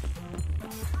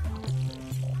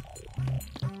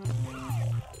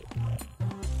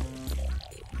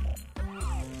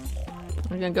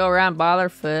 We're gonna go around bother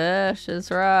fish, that's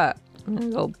right. I'm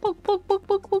gonna go poke, poke, poke,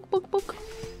 poke, poke, poke, poke.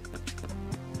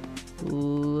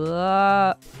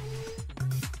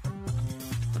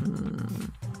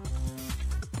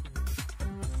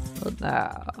 What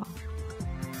now?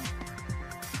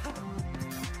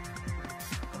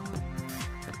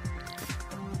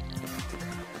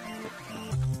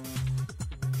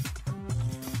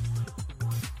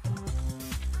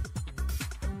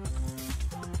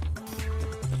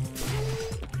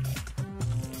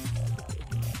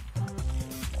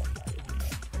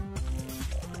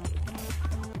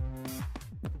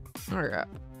 Alright.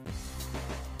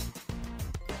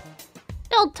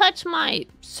 Don't touch my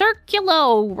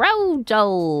circulo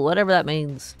rojo, whatever that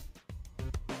means.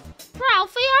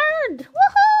 Ralphie Erd!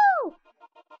 Woohoo!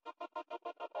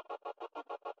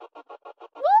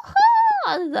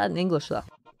 Woohoo! Is that in English though?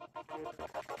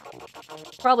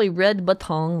 Probably red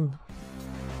baton.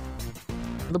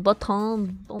 The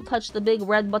baton. Don't touch the big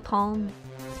red baton.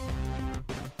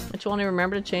 Which one do you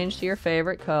remember to change to your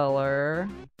favorite color?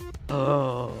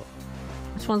 Oh.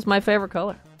 Which one's my favorite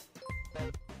color?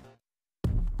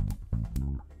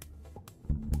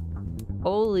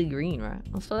 Holy green, right?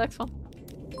 What's the next one?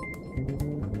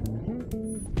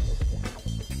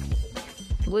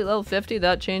 Complete level 50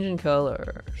 without changing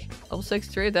colors. Level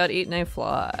 63 without eating a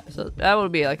fly. So that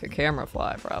would be like a camera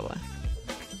fly, probably.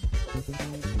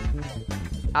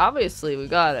 Obviously, we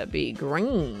gotta be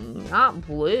green, not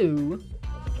blue.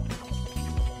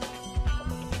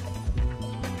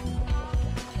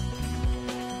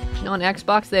 You know, on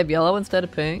Xbox they have yellow instead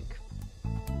of pink.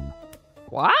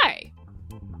 Why?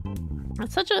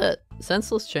 That's such a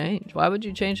senseless change. Why would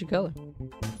you change the color?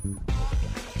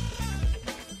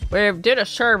 We did a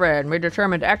survey and we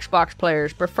determined Xbox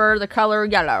players prefer the color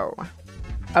yellow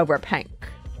over pink.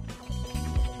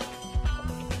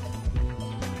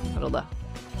 I don't know.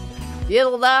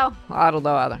 Yellow though? I don't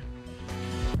know either.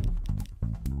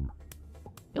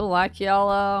 You like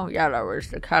yellow? Yellow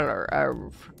is the color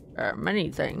of many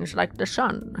things, like the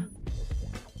sun.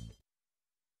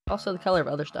 Also the color of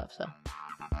other stuff, so.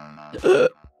 You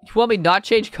want me not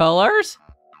change colors?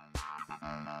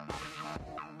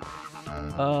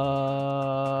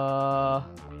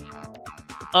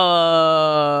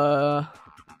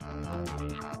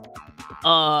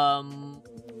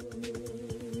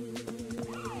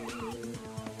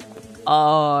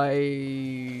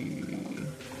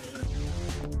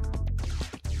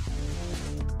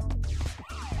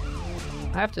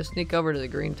 I have to sneak over to the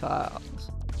green tiles.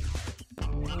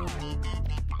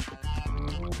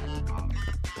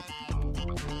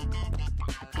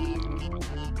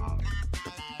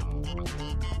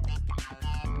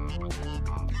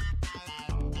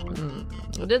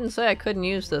 It didn't say I couldn't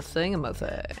use the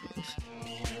thingamathings.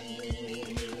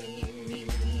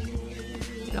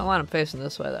 You don't want him facing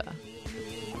this way though.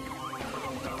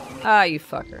 Ah, you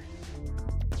fucker.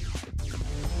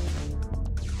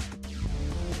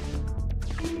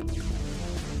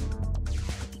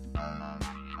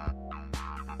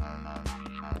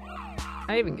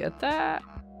 I even get that?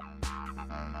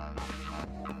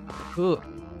 Ooh.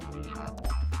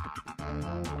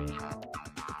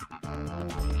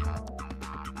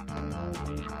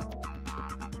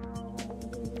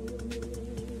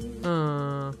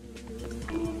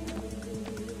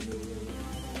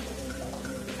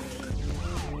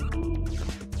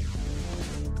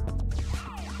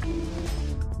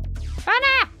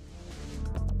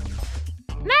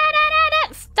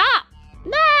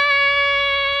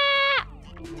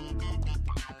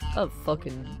 Oh,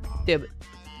 fucking damn it.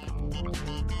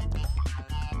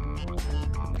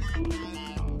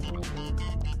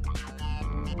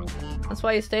 That's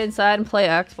why you stay inside and play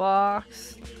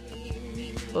Xbox.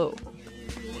 Whoa.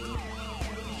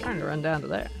 I'm trying to run down to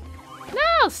there.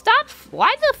 No, stop!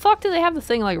 Why the fuck do they have the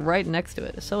thing like right next to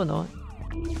it? It's so annoying.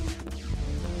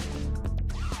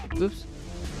 Oops.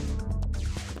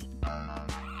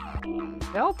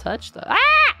 They all touch the. Ah!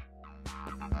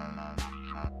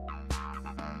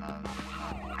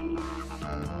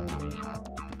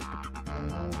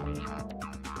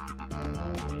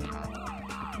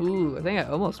 Ooh, I think I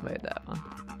almost made that one.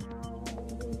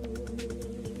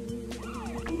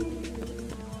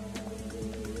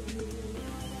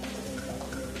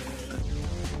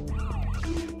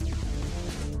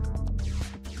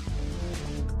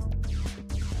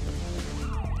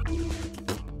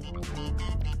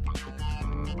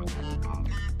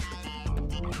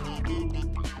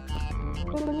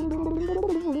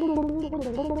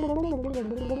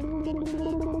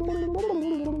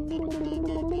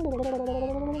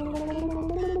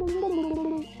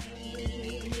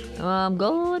 I'm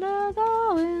gonna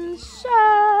go inside.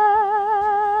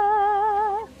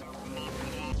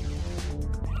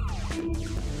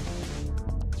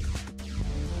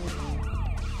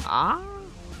 Ah?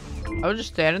 I was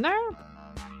just standing there?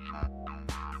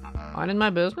 Minding my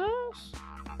business?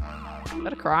 Is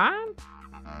that a crime?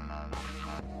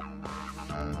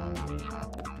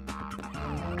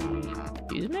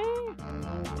 Excuse me?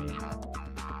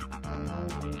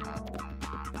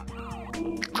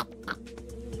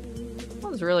 That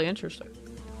was really interesting.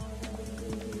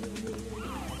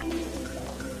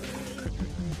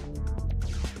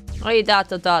 Hey,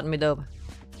 dot me over.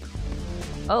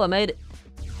 Oh, I made it.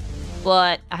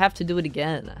 But I have to do it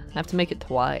again. I have to make it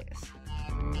twice.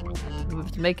 I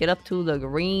have to make it up to the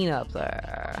green up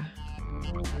there.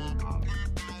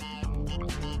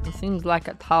 It seems like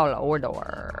a tall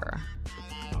order.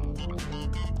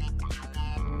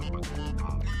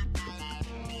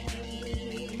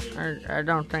 I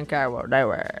don't think I will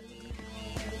do it.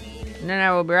 And then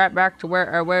I will be right back to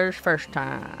where I was first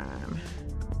time.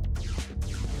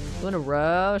 2 in a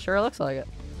row? Sure looks like it.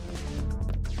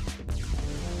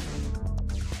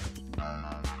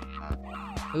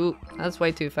 Ooh, that's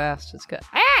way too fast. It's got.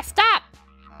 Ah, stop!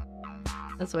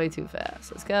 That's way too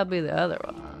fast. It's gotta be the other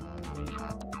one.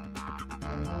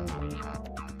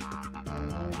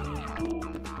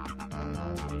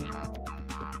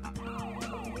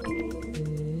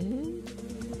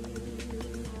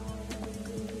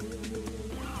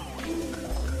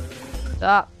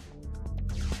 Stop.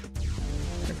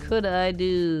 Or could I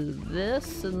do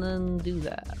this and then do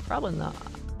that? Probably not.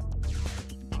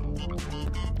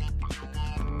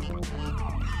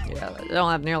 Yeah, I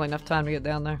don't have nearly enough time to get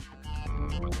down there.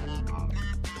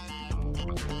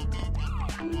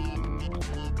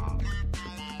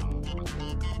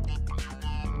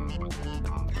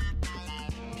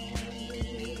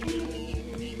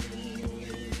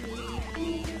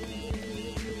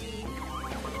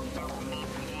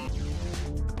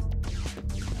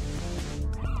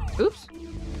 Oops.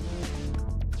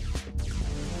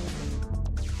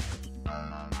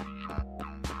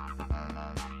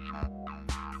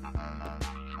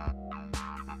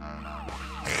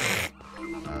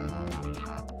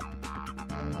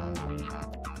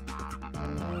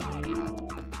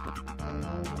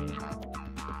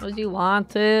 What do you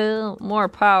want to? More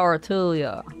power to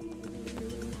ya.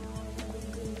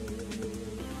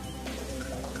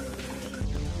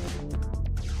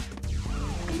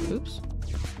 Oops.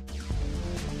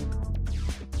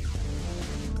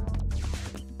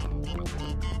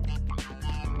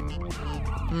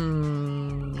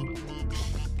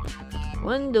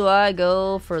 When do I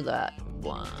go for that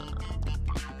one?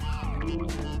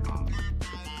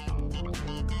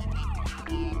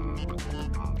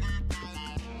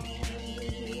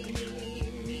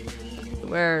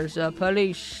 Where's the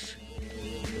police?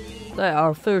 They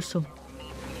are fearsome.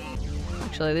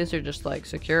 Actually, these are just like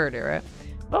security, right?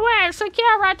 But where's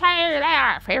security? They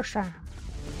are fearsome.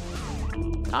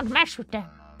 Don't mess with them.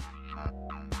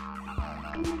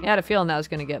 I had a feeling that was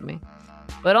gonna get me.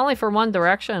 But only for one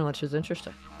direction, which is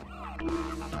interesting.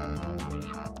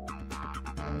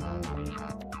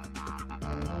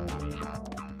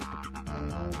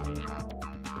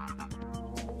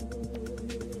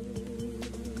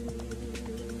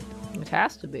 It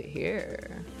has to be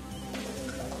here.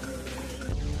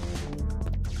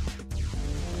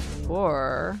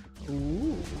 Or...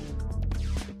 Ooh.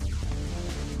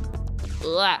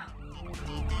 Ugh.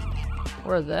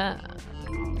 Or that.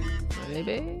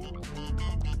 Maybe?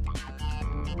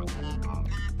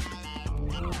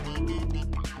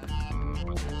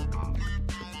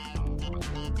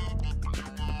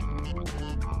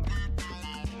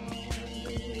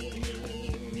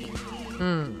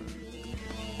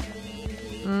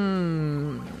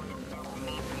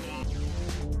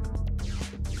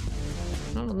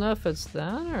 I don't know if it's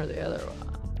that or the other one.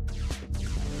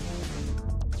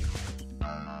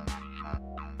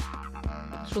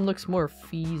 This one looks more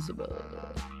feasible.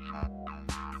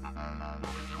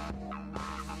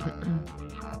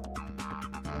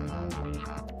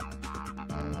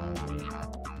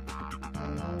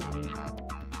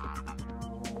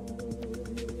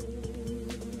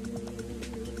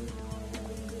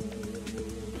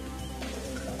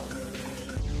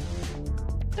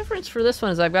 Difference for this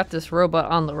one is I've got this robot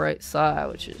on the right side,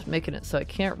 which is making it so I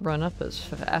can't run up as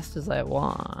fast as I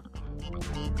want.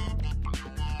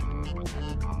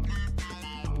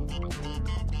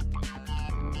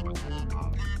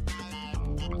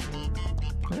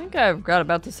 I think I've got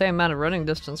about the same amount of running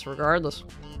distance regardless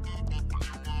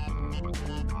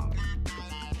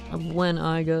of when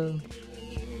I go.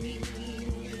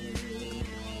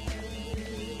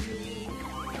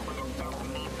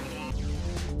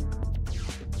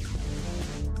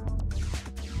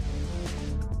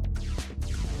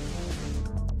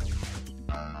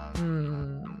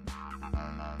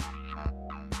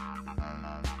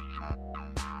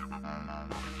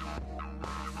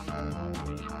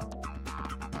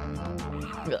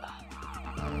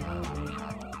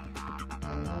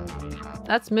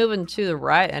 That's moving to the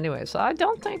right anyway, so I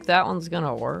don't think that one's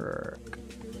gonna work.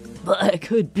 But I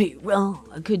could be wrong.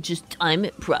 I could just time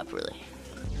it properly.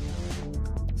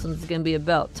 This one's gonna be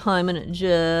about timing it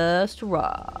just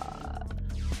right.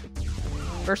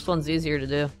 First one's easier to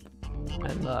do,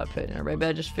 in my opinion. Maybe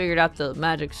I just figured out the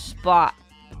magic spot.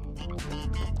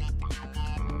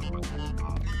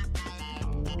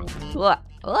 What?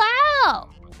 Wow!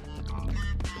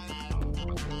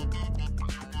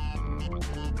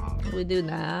 What do we do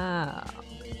now?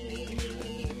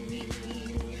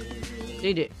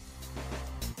 GG.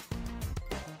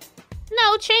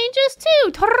 No changes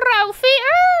too. Trophy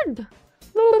earned.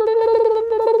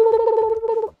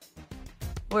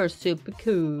 We're super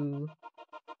cool.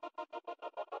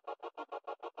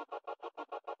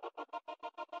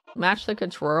 Match the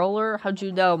controller? How'd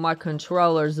you know my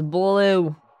controller's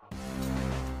blue?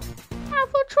 Have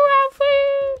a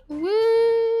trophy!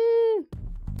 Woo!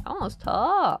 That was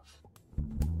tough.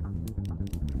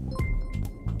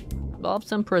 Develop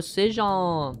some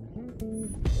precision.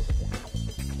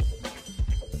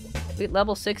 Beat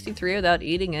level 63 without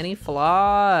eating any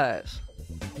flies.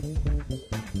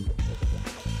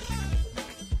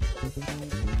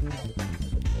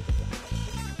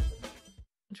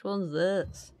 Which one's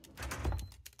this?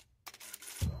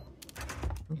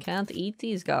 I can't eat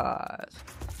these guys.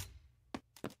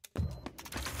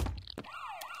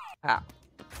 Ow.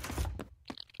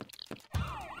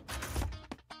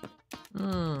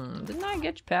 Didn't I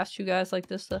get past you guys like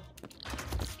this though?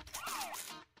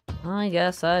 I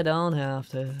guess I don't have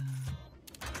to.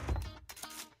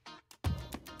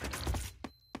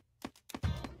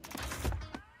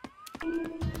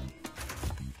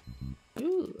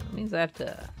 Ooh, that means I have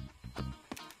to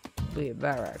be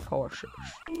very cautious.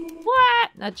 What?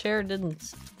 That chair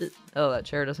didn't... Oh, that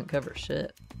chair doesn't cover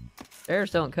shit.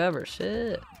 Chairs don't cover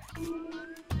shit.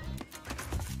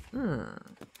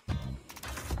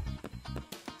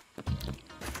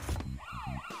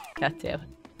 God damn it.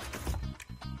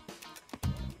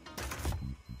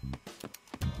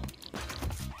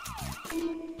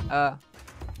 Yeah,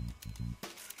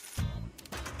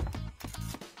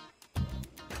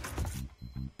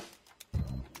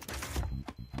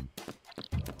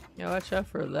 watch out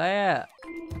for that.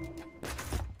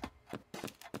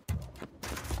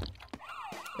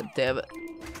 God damn it.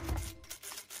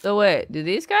 So wait, do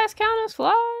these guys count as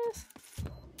flies?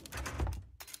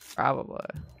 Probably.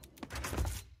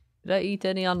 Did I eat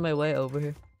any on my way over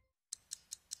here?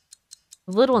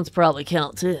 The little ones probably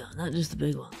count too, not just the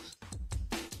big ones.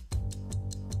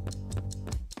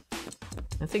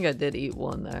 I think I did eat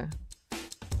one there.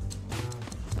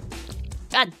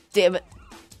 God damn it!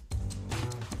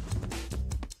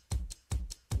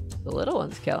 The little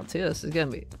ones count too, this is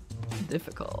gonna be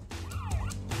difficult.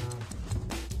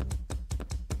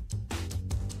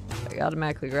 I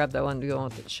automatically grabbed that one to go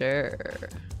with the chair.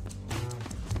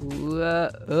 Ooh,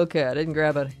 okay, I didn't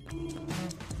grab it.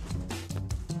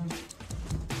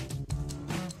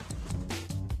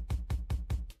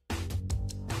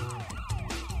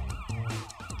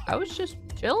 I was just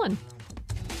chilling.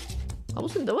 I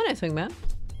wasn't doing anything, man.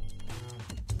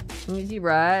 Easy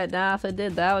right now. If I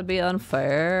did that, would be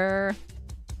unfair.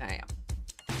 Damn.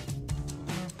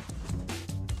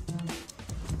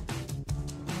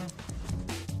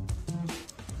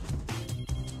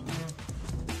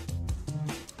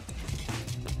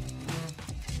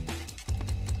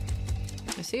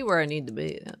 I see where I need to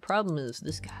be. The problem is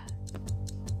this guy.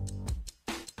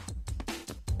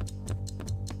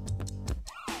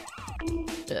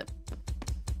 Shit.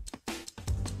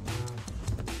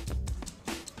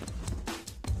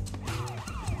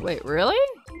 Wait, really?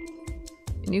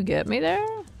 Can you get me there?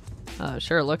 Oh,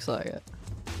 sure looks like it.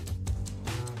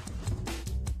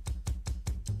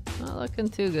 Not looking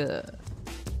too good.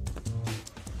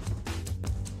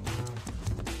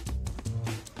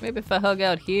 Maybe if I hug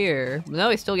out here.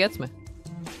 No, he still gets me.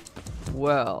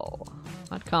 Well,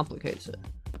 that complicates it.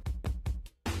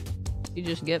 You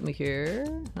just get me here,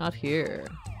 not here.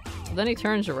 But then he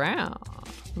turns around.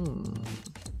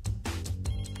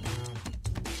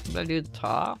 Did I do the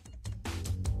top?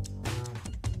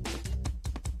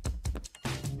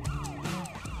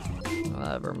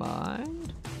 Never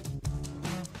mind.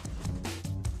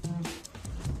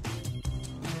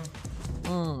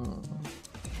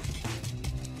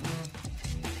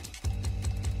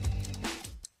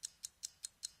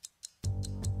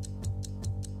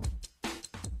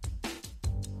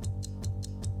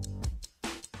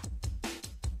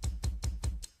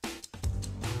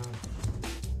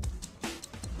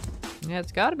 Yeah,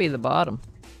 it's gotta be the bottom.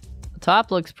 The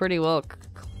top looks pretty well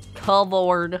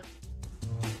covered.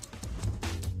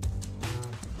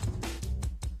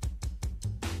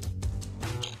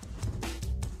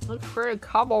 Looks pretty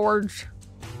covered.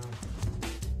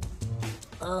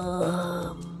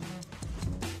 The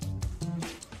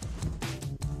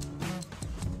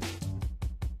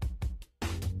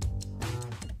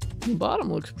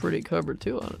bottom looks pretty covered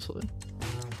too, honestly.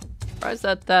 Surprised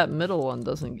that middle one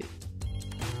doesn't get...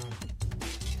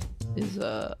 is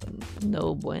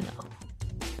no bueno.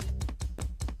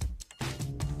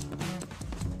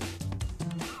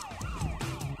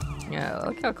 Yeah,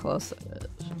 look how close that is.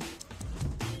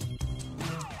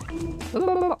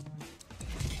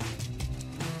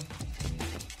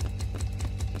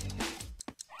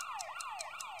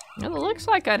 It looks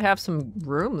like I'd have some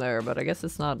room there, but I guess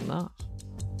it's not enough.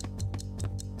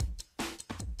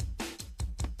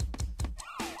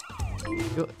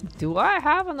 Do I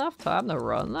have enough time to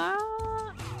run that?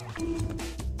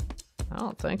 I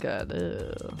don't think I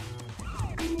do.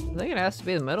 I think it has to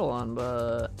be the middle one,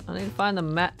 but I need to find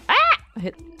the I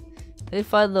need to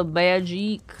find the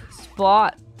magic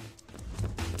spot.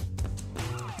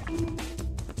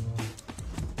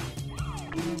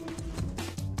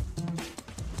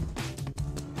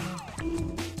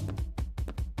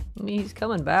 I mean, he's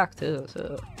coming back too,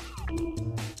 so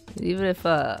even if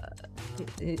I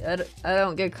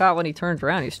don't get caught when he turns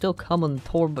around, he's still coming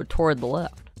toward the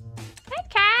left. Hey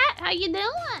cat, how you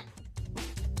doing?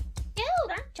 Cute,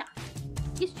 aren't ya?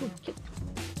 You're so cute.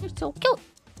 You're so cute.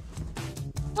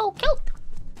 So cute.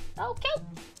 So cute.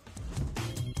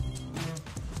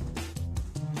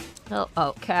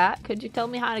 Oh, cat, could you tell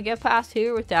me how to get past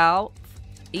here without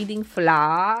eating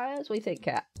flies? What do you think,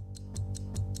 cat?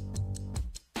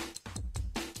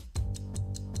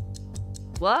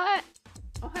 What?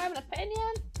 Don't have an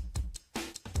opinion?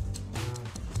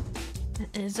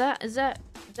 Is that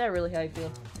really how you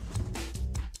feel?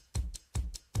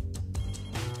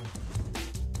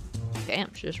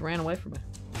 Damn, she just ran away from me.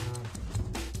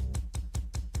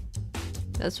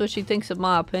 That's what she thinks of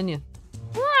my opinion.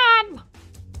 Run!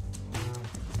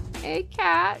 Hey,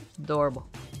 cat. Adorable.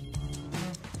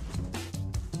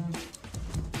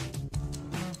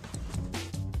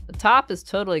 The top is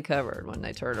totally covered when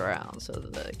they turn around, so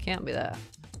it can't be that.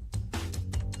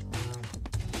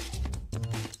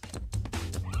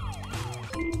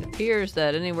 It appears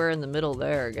that anywhere in the middle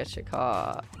there gets you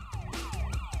caught.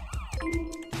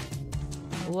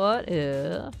 What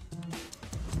if...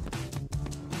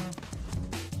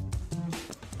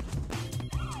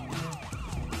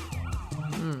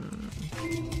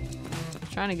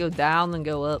 Trying to go down then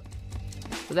go up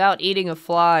without eating a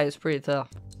fly is pretty tough.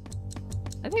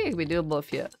 I think it could be doable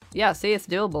if you... Yeah, see, it's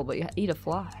doable, but you eat a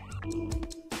fly.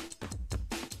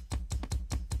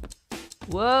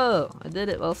 Whoa, I did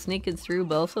it while sneaking through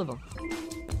both of them.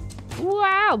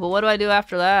 Wow, but what do I do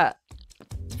after that?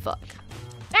 Fuck.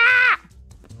 Ah!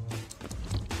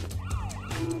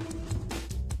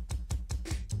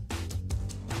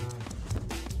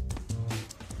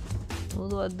 What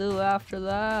do I do after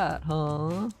that,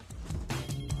 huh?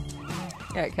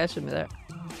 Yeah, catching me there.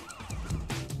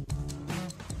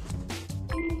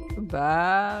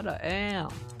 Bad I am.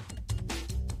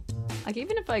 Like,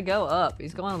 even if I go up,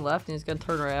 he's going left and he's gonna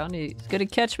turn around. He's gonna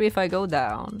catch me if I go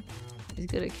down. He's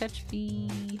gonna catch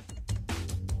me.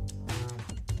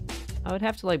 I would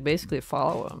have to, like, basically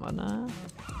follow him, wouldn't I?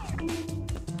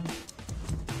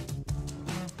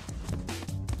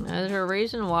 There's a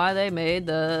reason why they made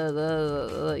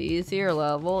the easier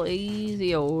level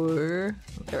easier.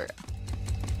 There we go.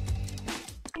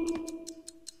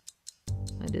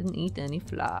 I didn't eat any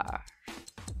flies.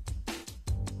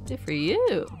 Good for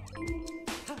you.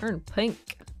 Turn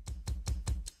pink.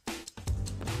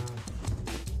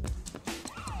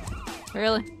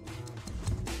 Really?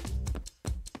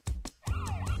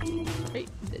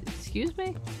 Excuse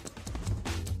me?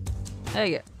 There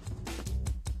you go.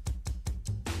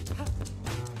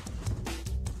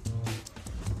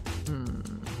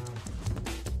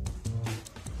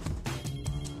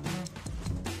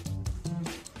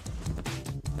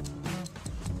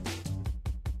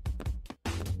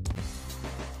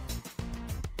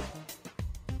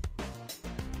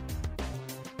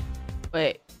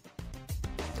 Wait.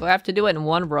 Do I have to do it in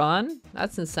one run?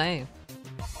 That's insane.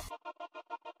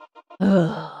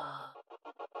 Ugh.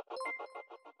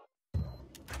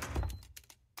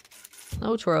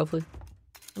 No trophy.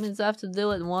 That means I have to do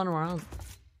it in one run.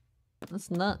 That's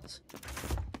nuts.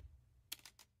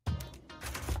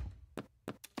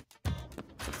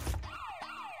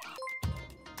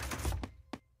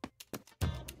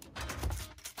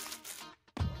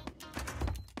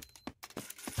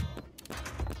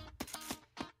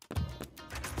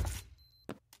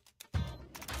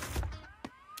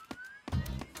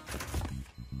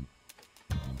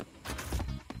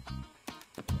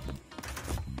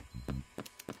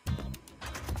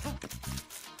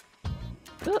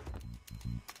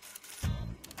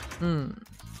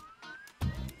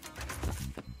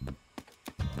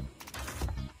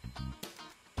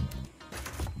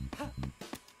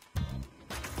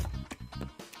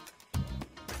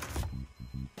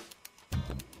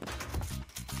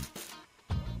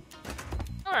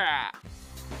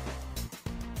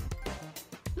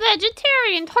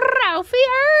 Vegetarian trophy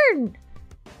earned.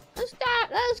 Those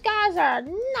guys are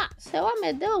nuts. So I'm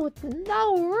gonna do it with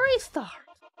no restart.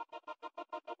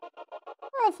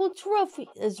 Ruffle trophy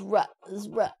is right.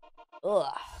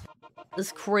 Ugh.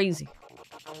 It's crazy.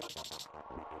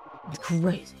 It's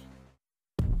crazy.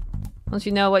 Once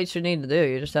you know what you need to do,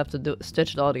 you just have to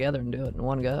stitch it all together and do it in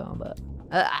one go. But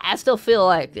I still feel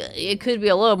like it could be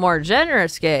a little more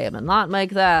generous game and not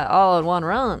make that all in one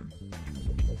run.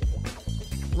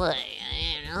 Like,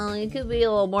 you know, it could be a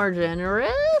little more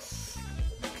generous.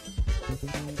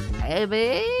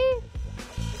 Maybe.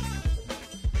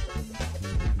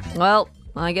 Well,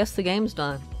 I guess the game's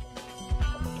done.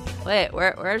 Wait,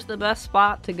 where's the best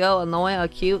spot to go annoy a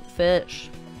cute fish?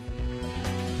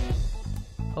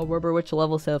 Oh, remember which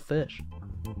levels have fish.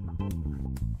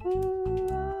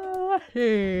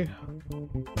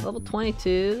 Level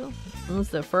 22. This is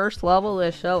the first level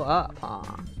they show up, huh?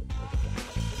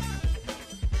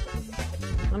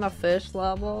 On a fish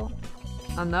level?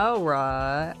 I know,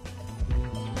 right?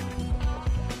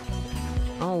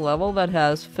 On a level that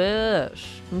has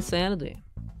fish. Insanity.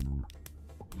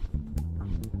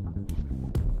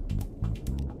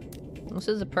 This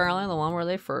is apparently the one where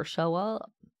they first show up.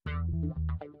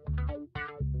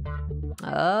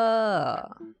 Oh.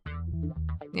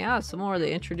 Yeah, somewhere where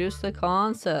they introduce the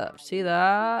concept. See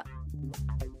that?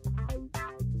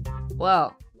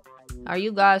 Well, are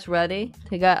you guys ready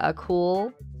to get a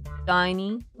cool,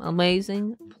 shiny,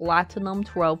 amazing platinum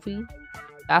trophy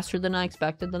faster than I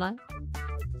expected tonight?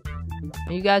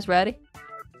 Are you guys ready?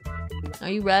 Are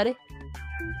you ready?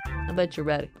 I bet you're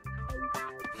ready.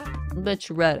 I bet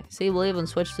you're ready. See, we'll even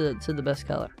switch to the best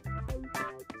color.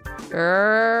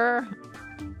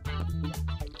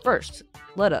 First,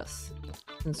 let us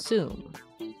consume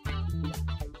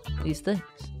these things.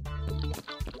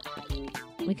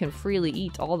 We can freely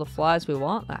eat all the flies we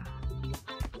want now.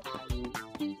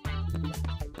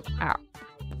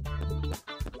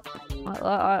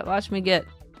 Ow. Watch me get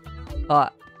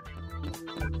caught.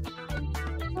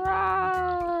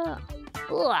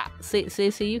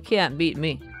 See, you can't beat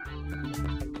me.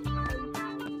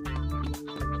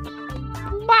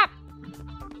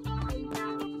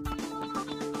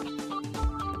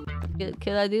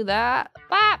 Can I do that?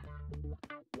 Bop.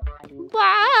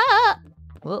 Bop.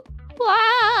 Well.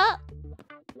 Bop.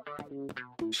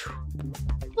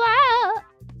 Bop.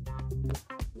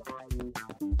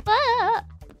 Bop.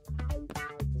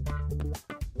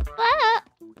 Bop.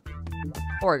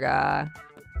 Poor guy.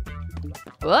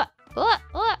 What?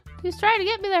 He's trying to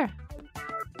get me there.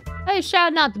 I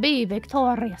shall not be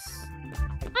victorious.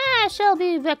 I shall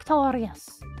be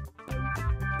victorious.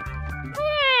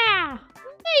 Yeah.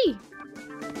 Hey.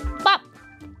 Bop.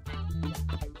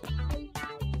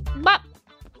 Bop.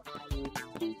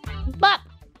 Bop.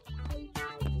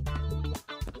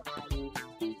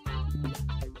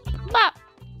 Bop. Bop.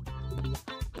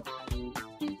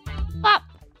 Bop.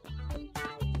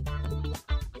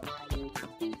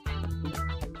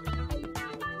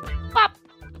 Bop.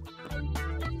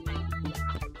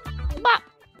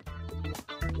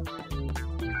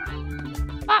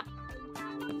 Bop.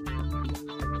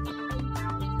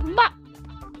 Bop.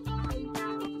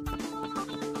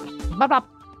 Bop bop.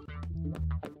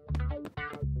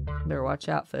 Better watch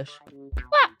out, fish.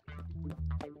 Bop.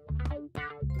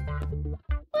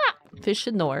 Fish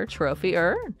and Noir trophy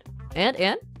earned. And?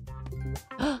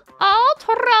 All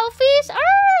trophies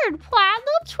earned!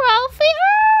 Platinum trophy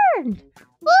earned!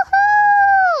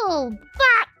 Woohoo!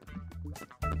 Bop!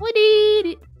 We did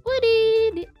it! We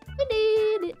did it! We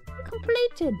did it!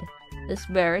 Completed! This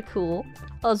very cool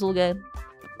puzzle game.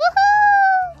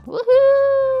 Woohoo!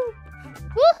 Woohoo!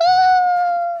 Woohoo!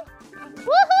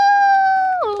 Woohoo!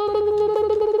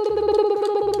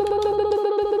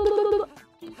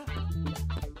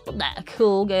 That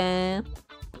cool game.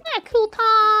 That cool,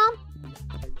 Tom.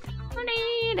 We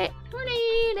need it. We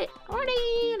need it. We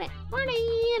need it. We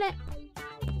need it.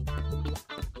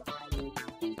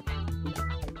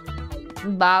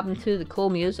 Bobbing to the cool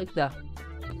music though.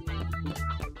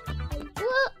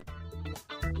 Whoop.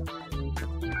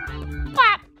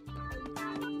 Clap.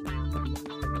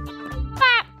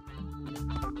 Clap.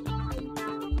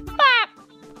 Clap.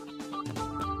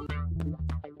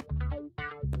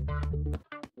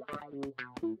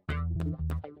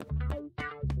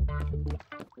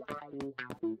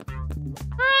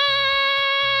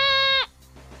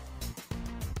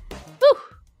 Whew.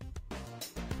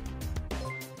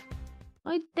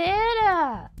 I did it!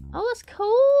 That was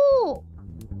cool!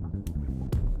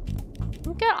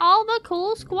 Look at all the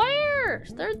cool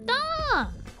squares! They're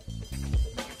done!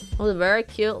 It was a very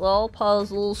cute little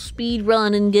puzzle speed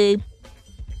running game.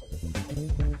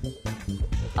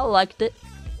 I liked it.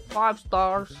 5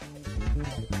 stars.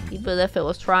 Even if it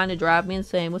was trying to drive me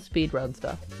insane with speedrun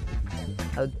stuff.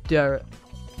 How dare it.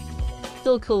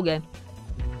 Still a cool game.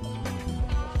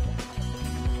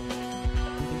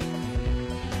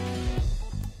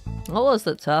 What was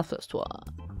the toughest one?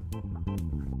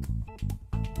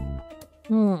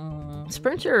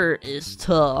 Sprinter is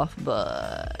tough,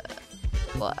 but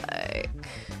like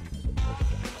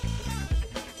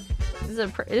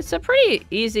it's a pretty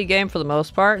easy game for the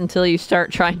most part until you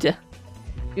start trying to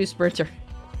do Sprinter.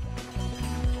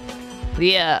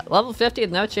 Yeah, level 50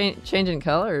 with no changing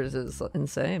colors is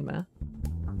insane, man.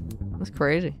 That's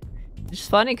crazy. It's just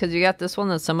funny because you got this one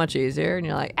that's so much easier, and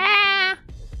you're like,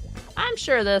 I'm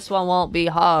sure this one won't be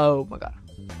oh my god.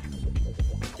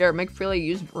 Garrett McFreely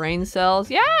used brain cells.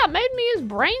 Yeah, it made me use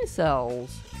brain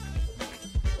cells.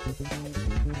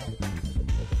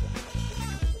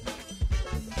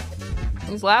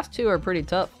 These last two are pretty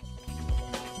tough.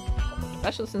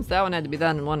 Especially since that one had to be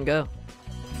done in one go.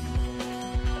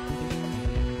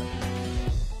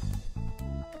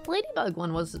 Ladybug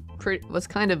one was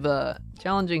kind of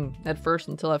challenging at first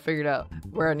until I figured out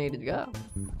where I needed to go.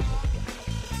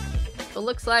 So it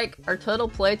looks like our total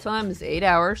playtime is 8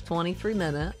 hours, 23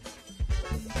 minutes.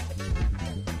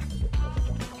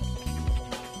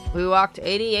 We walked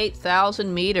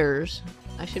 88,000 meters.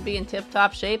 I should be in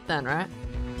tip-top shape then, right?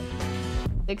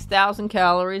 6,000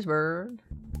 calories burned.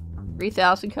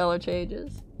 3,000 color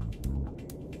changes.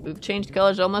 We've changed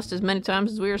colors almost as many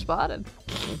times as we were spotted.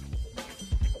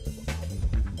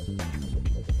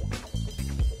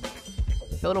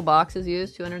 Total boxes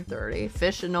used, 230.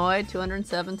 Fish annoyed,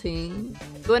 217.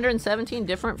 217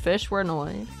 different fish were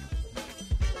annoyed.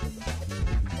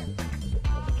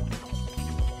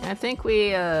 I think we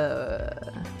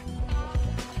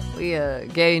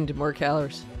gained more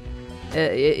calories.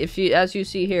 As you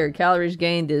see here, calories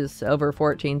gained is over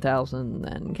 14,000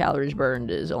 and calories burned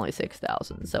is only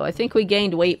 6,000. So I think we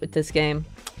gained weight with this game.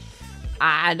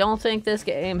 I don't think this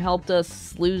game helped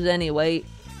us lose any weight.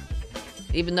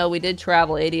 Even though we did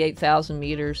travel 88,000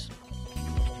 meters.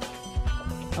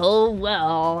 Oh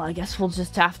well, I guess we'll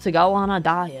just have to go on a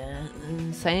diet.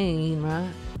 Insane, right?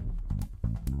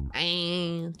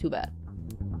 Too bad.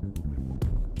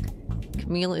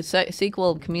 Chameleon,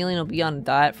 sequel of Chameleon will be on a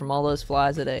diet from all those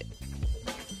flies it ate.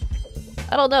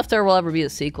 I don't know if there will ever be a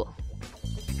sequel.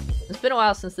 It's been a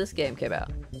while since this game came out.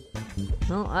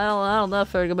 Well, I don't know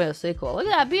if there's gonna be a sequel. Look at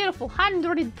that beautiful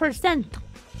 100%.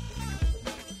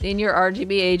 Senior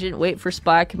RGB agent, wait for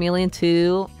Spy Chameleon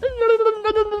 2.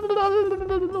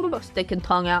 Sticking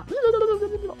tongue out.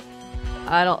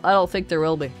 I don't think there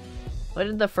will be. When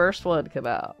did the first one come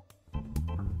out?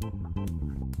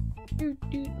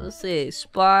 Let's see.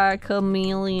 Spy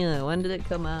Chameleon. When did it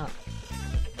come out?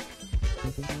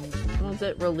 When was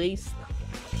it released?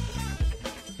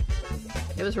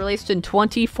 It was released in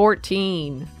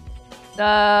 2014. So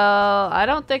I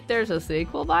don't think there's a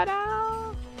sequel by now.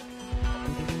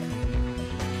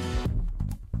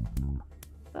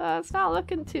 It's not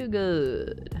looking too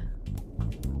good.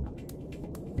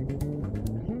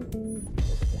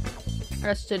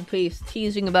 Rest in peace,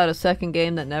 teasing about a second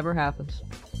game that never happens.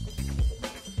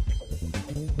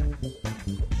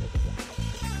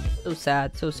 So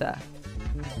sad, so sad.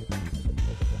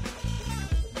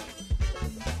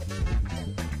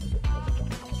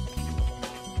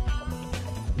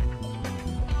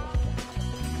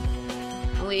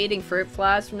 only eating fruit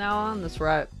flies from now on? That's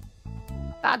right.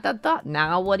 Dot, dot, dot.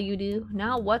 Now what do you do?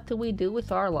 Now what do we do with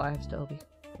our lives, Dobie?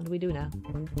 What do we do now?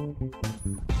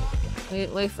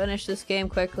 We finish this game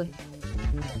quickly.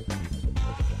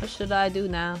 What should I do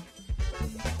now?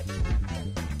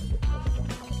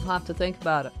 I'll have to think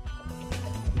about it.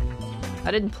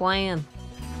 I didn't plan.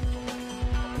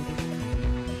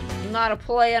 I'm not a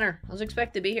planner. I was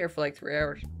expected to be here for like 3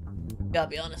 hours. Gotta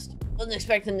be honest. Wasn't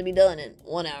expecting to be done in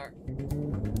 1 hour.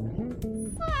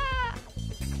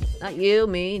 Not you,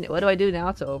 me. What do I do now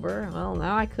it's over? Well,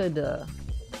 now I could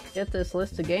get this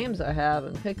list of games I have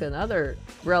and pick another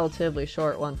relatively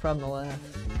short one from the list.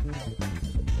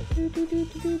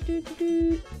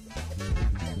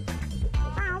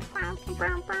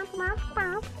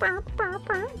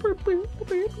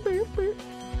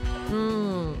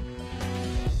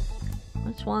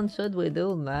 Which one should we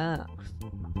do next?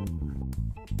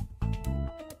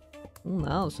 Who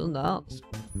knows? Who knows?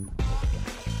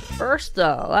 First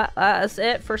though, that's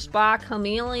it for Spy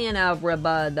Chameleon,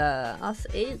 everybody. That's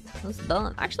it. That's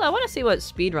done. Actually, I want to see what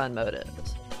speedrun mode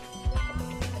is.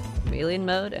 Chameleon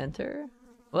mode, enter.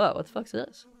 Whoa, what the fuck's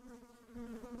this?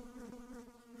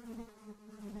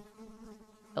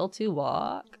 L2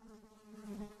 walk?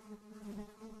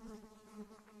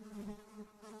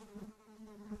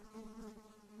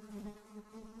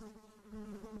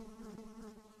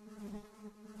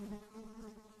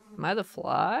 Am I the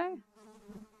fly?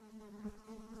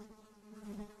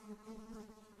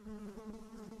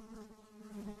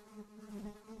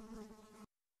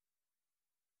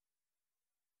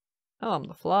 Oh, I'm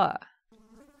the fly.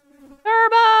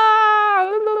 Turbo!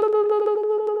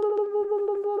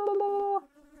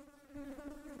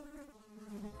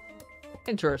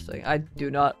 Interesting. I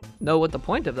do not know what the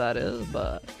point of that is,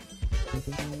 but...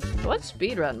 What's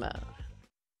speedrun mode?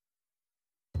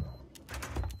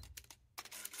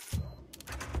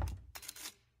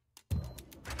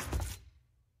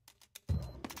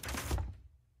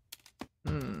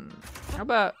 How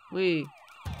about we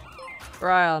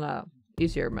try on a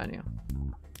easier menu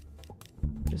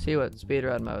to see what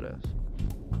speedrun mode is.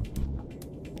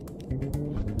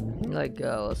 Like,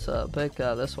 let's pick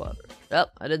this one.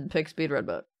 Yep, I didn't pick speedrun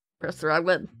mode. Press the wrong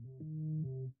button.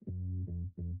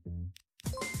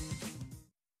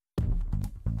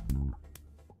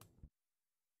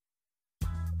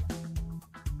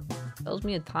 Tells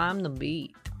me a time to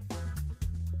beat.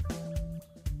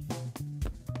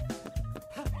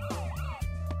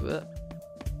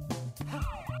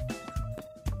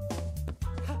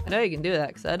 I know you can do that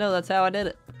because I know that's how I did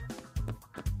it.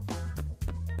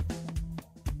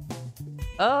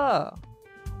 Oh,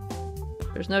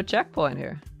 there's no checkpoint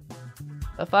here.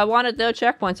 If I wanted no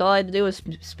checkpoints, all I had to do was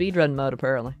speedrun mode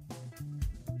apparently.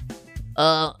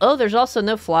 Oh, there's also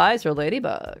no flies or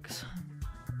ladybugs.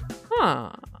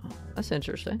 Huh, that's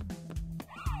interesting.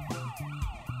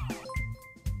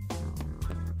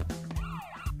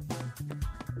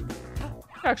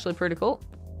 Actually pretty cool.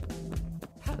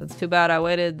 It's too bad I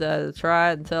waited to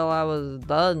try it until I was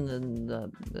done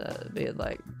and being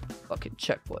like fucking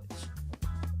checkpoints.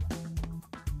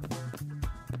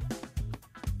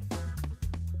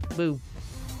 Boom.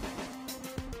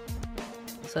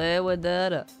 Say we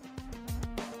did it.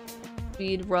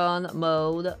 Speedrun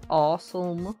mode,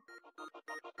 awesome.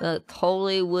 That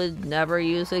totally would never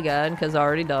use again because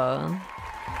already done.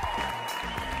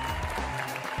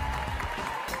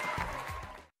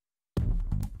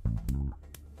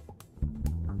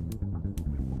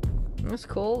 That's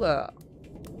cool though.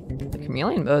 The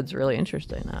chameleon mode's really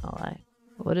interesting now. Like,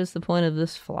 what is the point of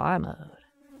this fly mode?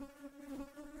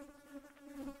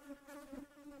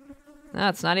 No,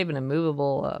 it's not even a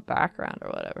movable background or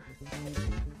whatever.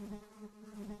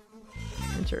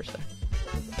 Interesting.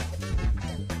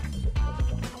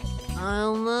 I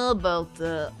don't know about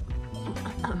that.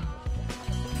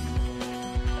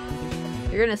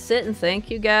 You're gonna sit and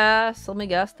think, you guys? Let me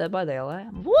guess, Dead by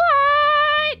Daylight. What?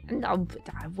 No,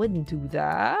 I wouldn't do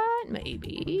that.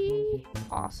 Maybe.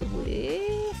 Possibly.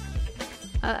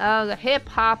 The hip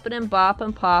hopping and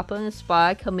bopping, popping,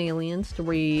 Spy Chameleon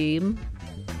stream.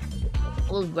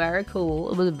 It was very cool.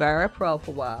 It was very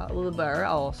profile. It was very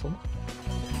awesome.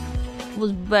 It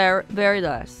was very, very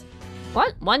nice.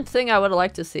 One thing I would have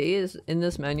liked to see is in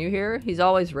this menu here, he's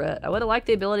always red. I would have liked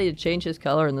the ability to change his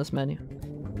color in this menu.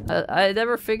 I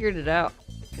never figured it out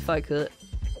if I could.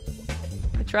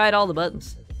 I tried all the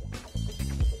buttons.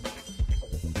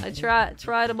 I tried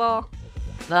them all.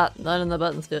 None of the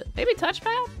buttons do it. Maybe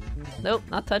touchpad? Nope,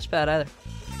 not touchpad either.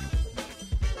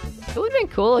 It would have been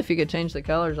cool if you could change the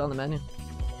colors on the menu.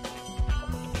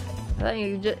 I think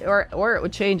you just, or it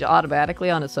would change automatically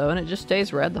on its own. It just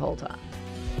stays red the whole time.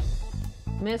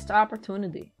 Missed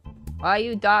opportunity. Why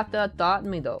you dot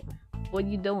me though? What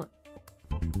you doing?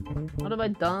 What have I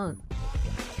done?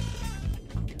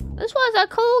 This was a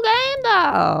cool game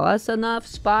though. That's enough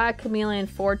Spy Chameleon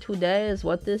for today is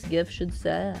what this gift should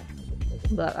say.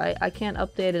 But I can't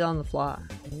update it on the fly.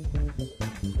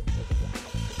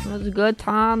 It was a good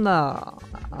time though.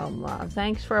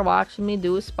 Thanks for watching me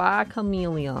do Spy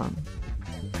Chameleon.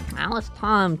 Now it's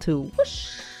time to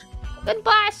whoosh.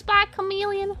 Goodbye, Spy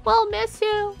Chameleon. We'll miss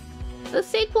you. The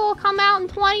sequel will come out in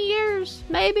 20 years,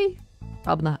 maybe.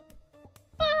 Probably not.